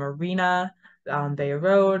 Gananoque Marina on Bay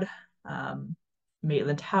Road,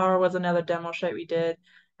 Maitland Tower was another demo site we did,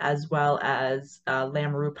 as well as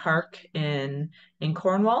Lamoureux Park in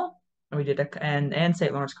Cornwall. And we did and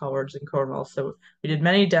St. Lawrence College in Cornwall. So we did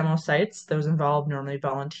many demo sites. Those involved normally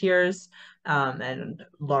volunteers and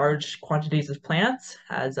large quantities of plants,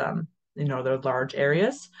 as they're large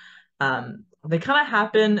areas. They kind of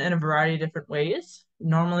happen in a variety of different ways,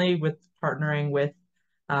 normally with partnering with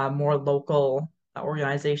more local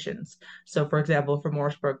organizations. So for example, for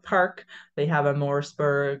Morrisburg Park, they have a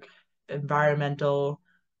Morrisburg environmental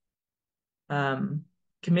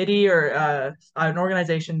committee or an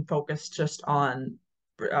organization focused just on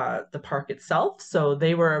the park itself. So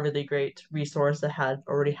they were a really great resource that had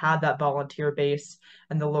already had that volunteer base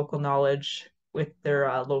and the local knowledge with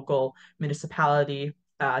their local municipality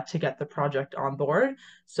to get the project on board.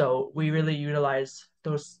 So we really utilize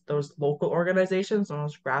those local organizations,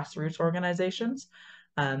 those grassroots organizations,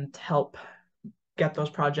 to help get those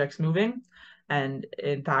projects moving. And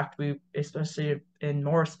in fact, we, especially in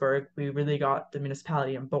Morrisburg, we really got the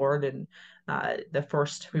municipality on board. And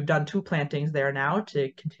we've done 2 plantings there now to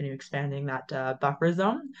continue expanding that buffer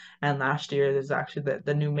zone. And last year, there's actually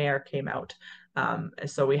the new mayor came out. And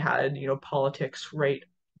so we had, politics right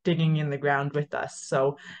digging in the ground with us.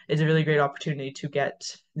 So it's a really great opportunity to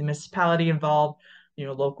get the municipality involved,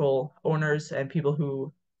 local owners and people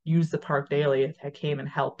who use the park daily that came and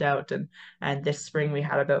helped out. And this spring we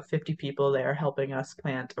had about 50 people there helping us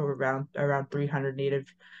plant around 300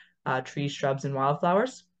 native trees, shrubs, and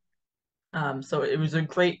wildflowers. So it was a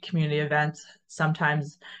great community event.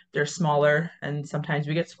 Sometimes they're smaller, and sometimes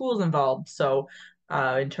we get schools involved. So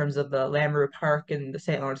in terms of the Lamoureux Park and the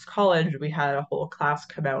St. Lawrence College, we had a whole class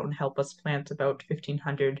come out and help us plant about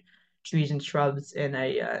 1,500 trees and shrubs in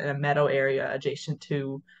a meadow area adjacent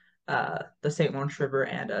to the St. Lawrence River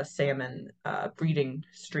and a salmon breeding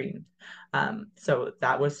stream. So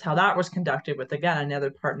that was how that was conducted, with, again, another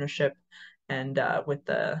partnership, and with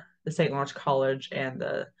the St. Lawrence College and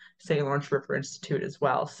the St. Lawrence River Institute as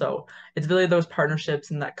well. So it's really those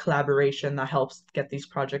partnerships and that collaboration that helps get these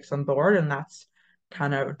projects on board. And that's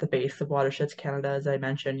kind of the base of Watersheds Canada, as I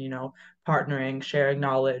mentioned, partnering, sharing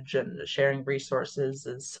knowledge, and sharing resources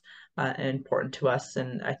is important to us.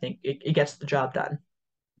 And I think it gets the job done.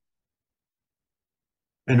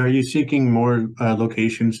 And are you seeking more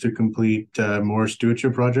locations to complete more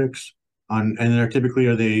stewardship projects and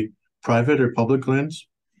are they private or public lands?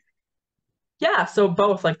 Yeah, so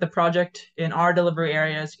both. Like, the project in our delivery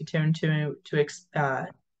areas continue to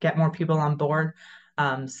get more people on board.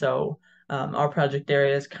 Our project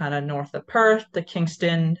area is kind of north of Perth, the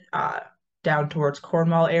Kingston, down towards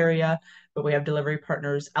Cornwall area, but we have delivery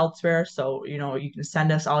partners elsewhere. So, you can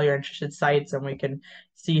send us all your interested sites and we can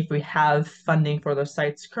see if we have funding for those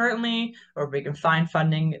sites currently, or if we can find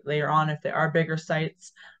funding later on if they are bigger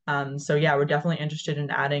sites. So yeah, we're definitely interested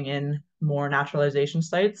in adding in more naturalization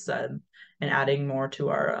sites, and adding more to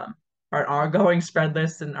our ongoing spread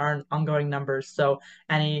list and our ongoing numbers. So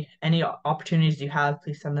any opportunities you have,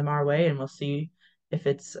 please send them our way, and we'll see if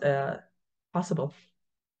it's possible.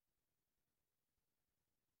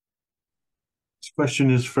 This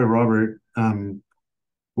question is for Robert.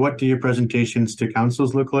 What do your presentations to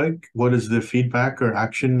councils look like? What is the feedback or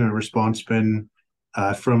action or response been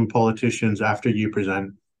from politicians after you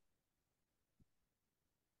present?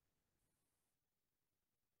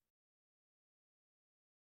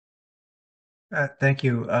 Thank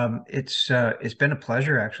you. It's been a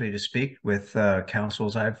pleasure actually to speak with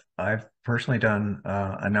councils. I've personally done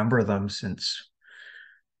a number of them since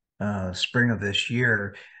spring of this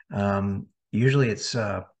year. Usually it's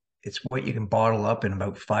what you can bottle up in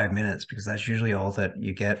about 5 minutes, because that's usually all that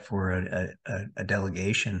you get for a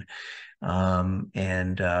delegation. But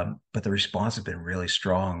the response has been really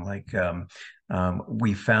strong.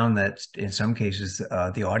 We found that in some cases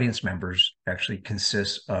the audience members actually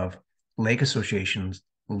consist of lake associations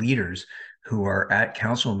leaders who are at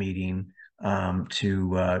council meeting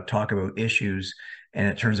to talk about issues. And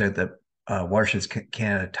it turns out that Watersheds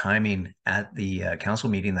Canada timing at the council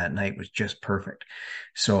meeting that night was just perfect.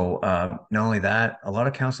 So not only that, a lot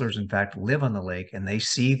of councillors, in fact, live on the lake and they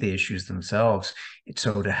see the issues themselves.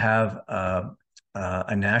 So to have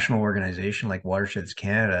a national organization like Watersheds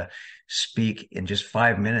Canada speak in just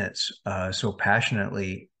 5 minutes so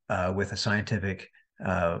passionately with a scientific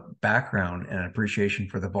background and appreciation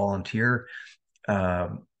for the volunteer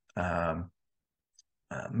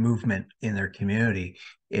movement in their community,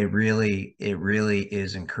 it really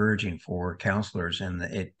is encouraging for councillors, and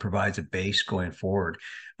it provides a base going forward.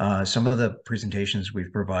 Some of the presentations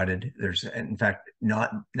we've provided, there's in fact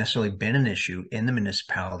not necessarily been an issue in the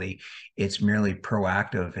municipality. It's merely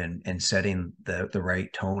proactive and setting the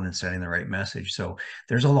right tone and setting the right message. So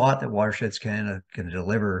there's a lot that Watersheds Canada can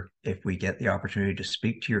deliver if we get the opportunity to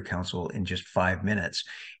speak to your council in just 5 minutes.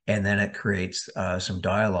 And then it creates some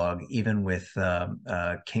dialogue. Even with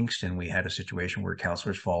Kingston, we had a situation where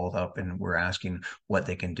councillors followed up and were asking what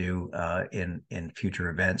they can do in future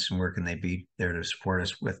events and where can they be there to support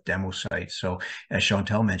us with demo sites. So as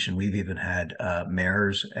Chantal mentioned, we've even had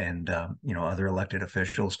mayors and other elected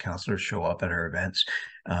officials, councillors show up at our events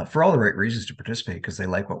for all the right reasons to participate, because they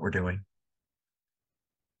like what we're doing.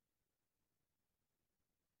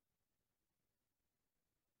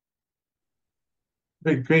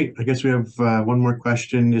 Great. I guess we have one more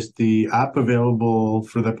question. Is the app available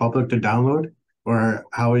for the public to download, or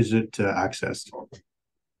how is it accessed?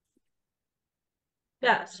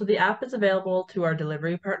 Yeah, so the app is available to our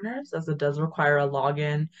delivery partners, as it does require a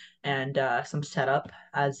login and some setup,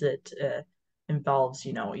 as it involves,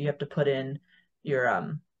 you have to put in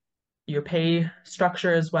your your pay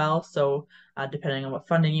structure as well. So depending on what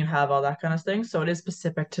funding you have, all that kind of thing. So it is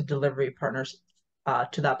specific to delivery partners,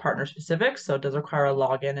 to that partner specific. So it does require a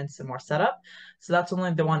login and some more setup. So that's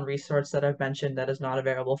only the one resource that I've mentioned that is not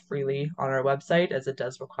available freely on our website, as it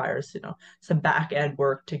does require, some back end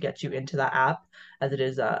work to get you into that app, as it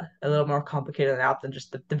is a little more complicated an app than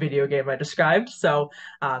just the video game I described. So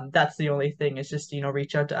that's the only thing, is just,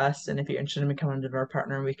 reach out to us. And if you're interested in becoming a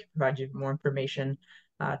partner, we can provide you more information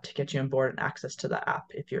to get you on board and access to the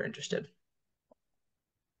app if you're interested.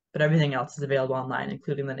 But everything else is available online,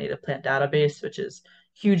 including the native plant database, which is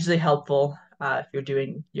hugely helpful if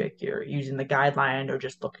you're using the guideline or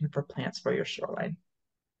just looking for plants for your shoreline.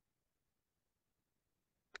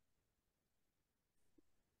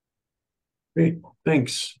 Great,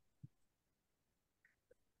 thanks.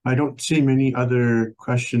 I don't see many other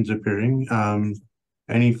questions appearing.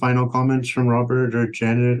 Any final comments from Robert or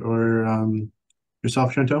Janet or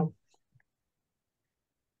yourself, Chantal?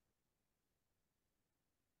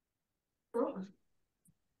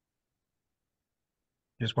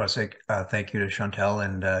 Just want to say thank you to Chantal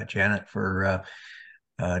and Janet for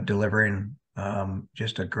delivering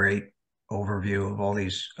just a great overview of all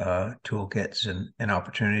these toolkits and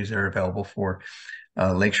opportunities that are available for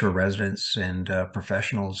lakeshore residents and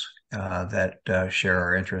professionals that share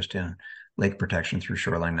our interest in lake protection through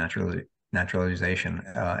shoreline naturalization.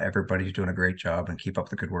 Everybody's doing a great job, and keep up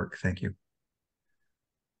the good work. Thank you.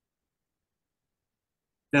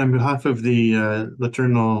 Yeah, on behalf of the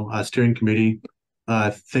Latornell Steering Committee,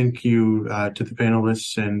 thank you to the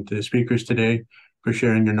panelists and the speakers today for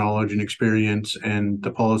sharing your knowledge and experience and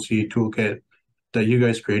the policy toolkit that you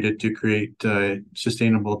guys created to create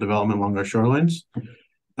sustainable development along our shorelines.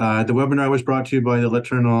 The webinar was brought to you by the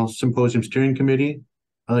Latornell Symposium Steering Committee.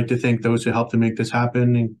 I'd like to thank those who helped to make this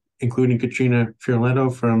happen, including Katrina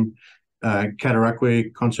Fioletto from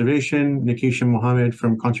Cataraqui Conservation, Nikisha Mohammed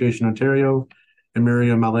from Conservation Ontario, and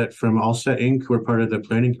Maria Mallet from Allset Inc., who are part of the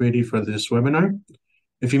planning committee for this webinar.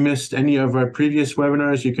 If you missed any of our previous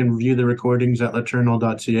webinars, you can view the recordings at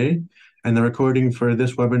latornell.ca, and the recording for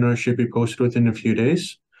this webinar should be posted within a few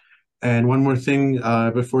days. And one more thing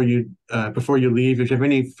before you leave, if you have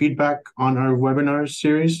any feedback on our webinar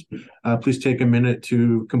series, please take a minute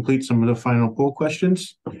to complete some of the final poll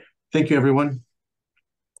questions. Thank you, everyone.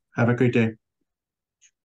 Have a great day.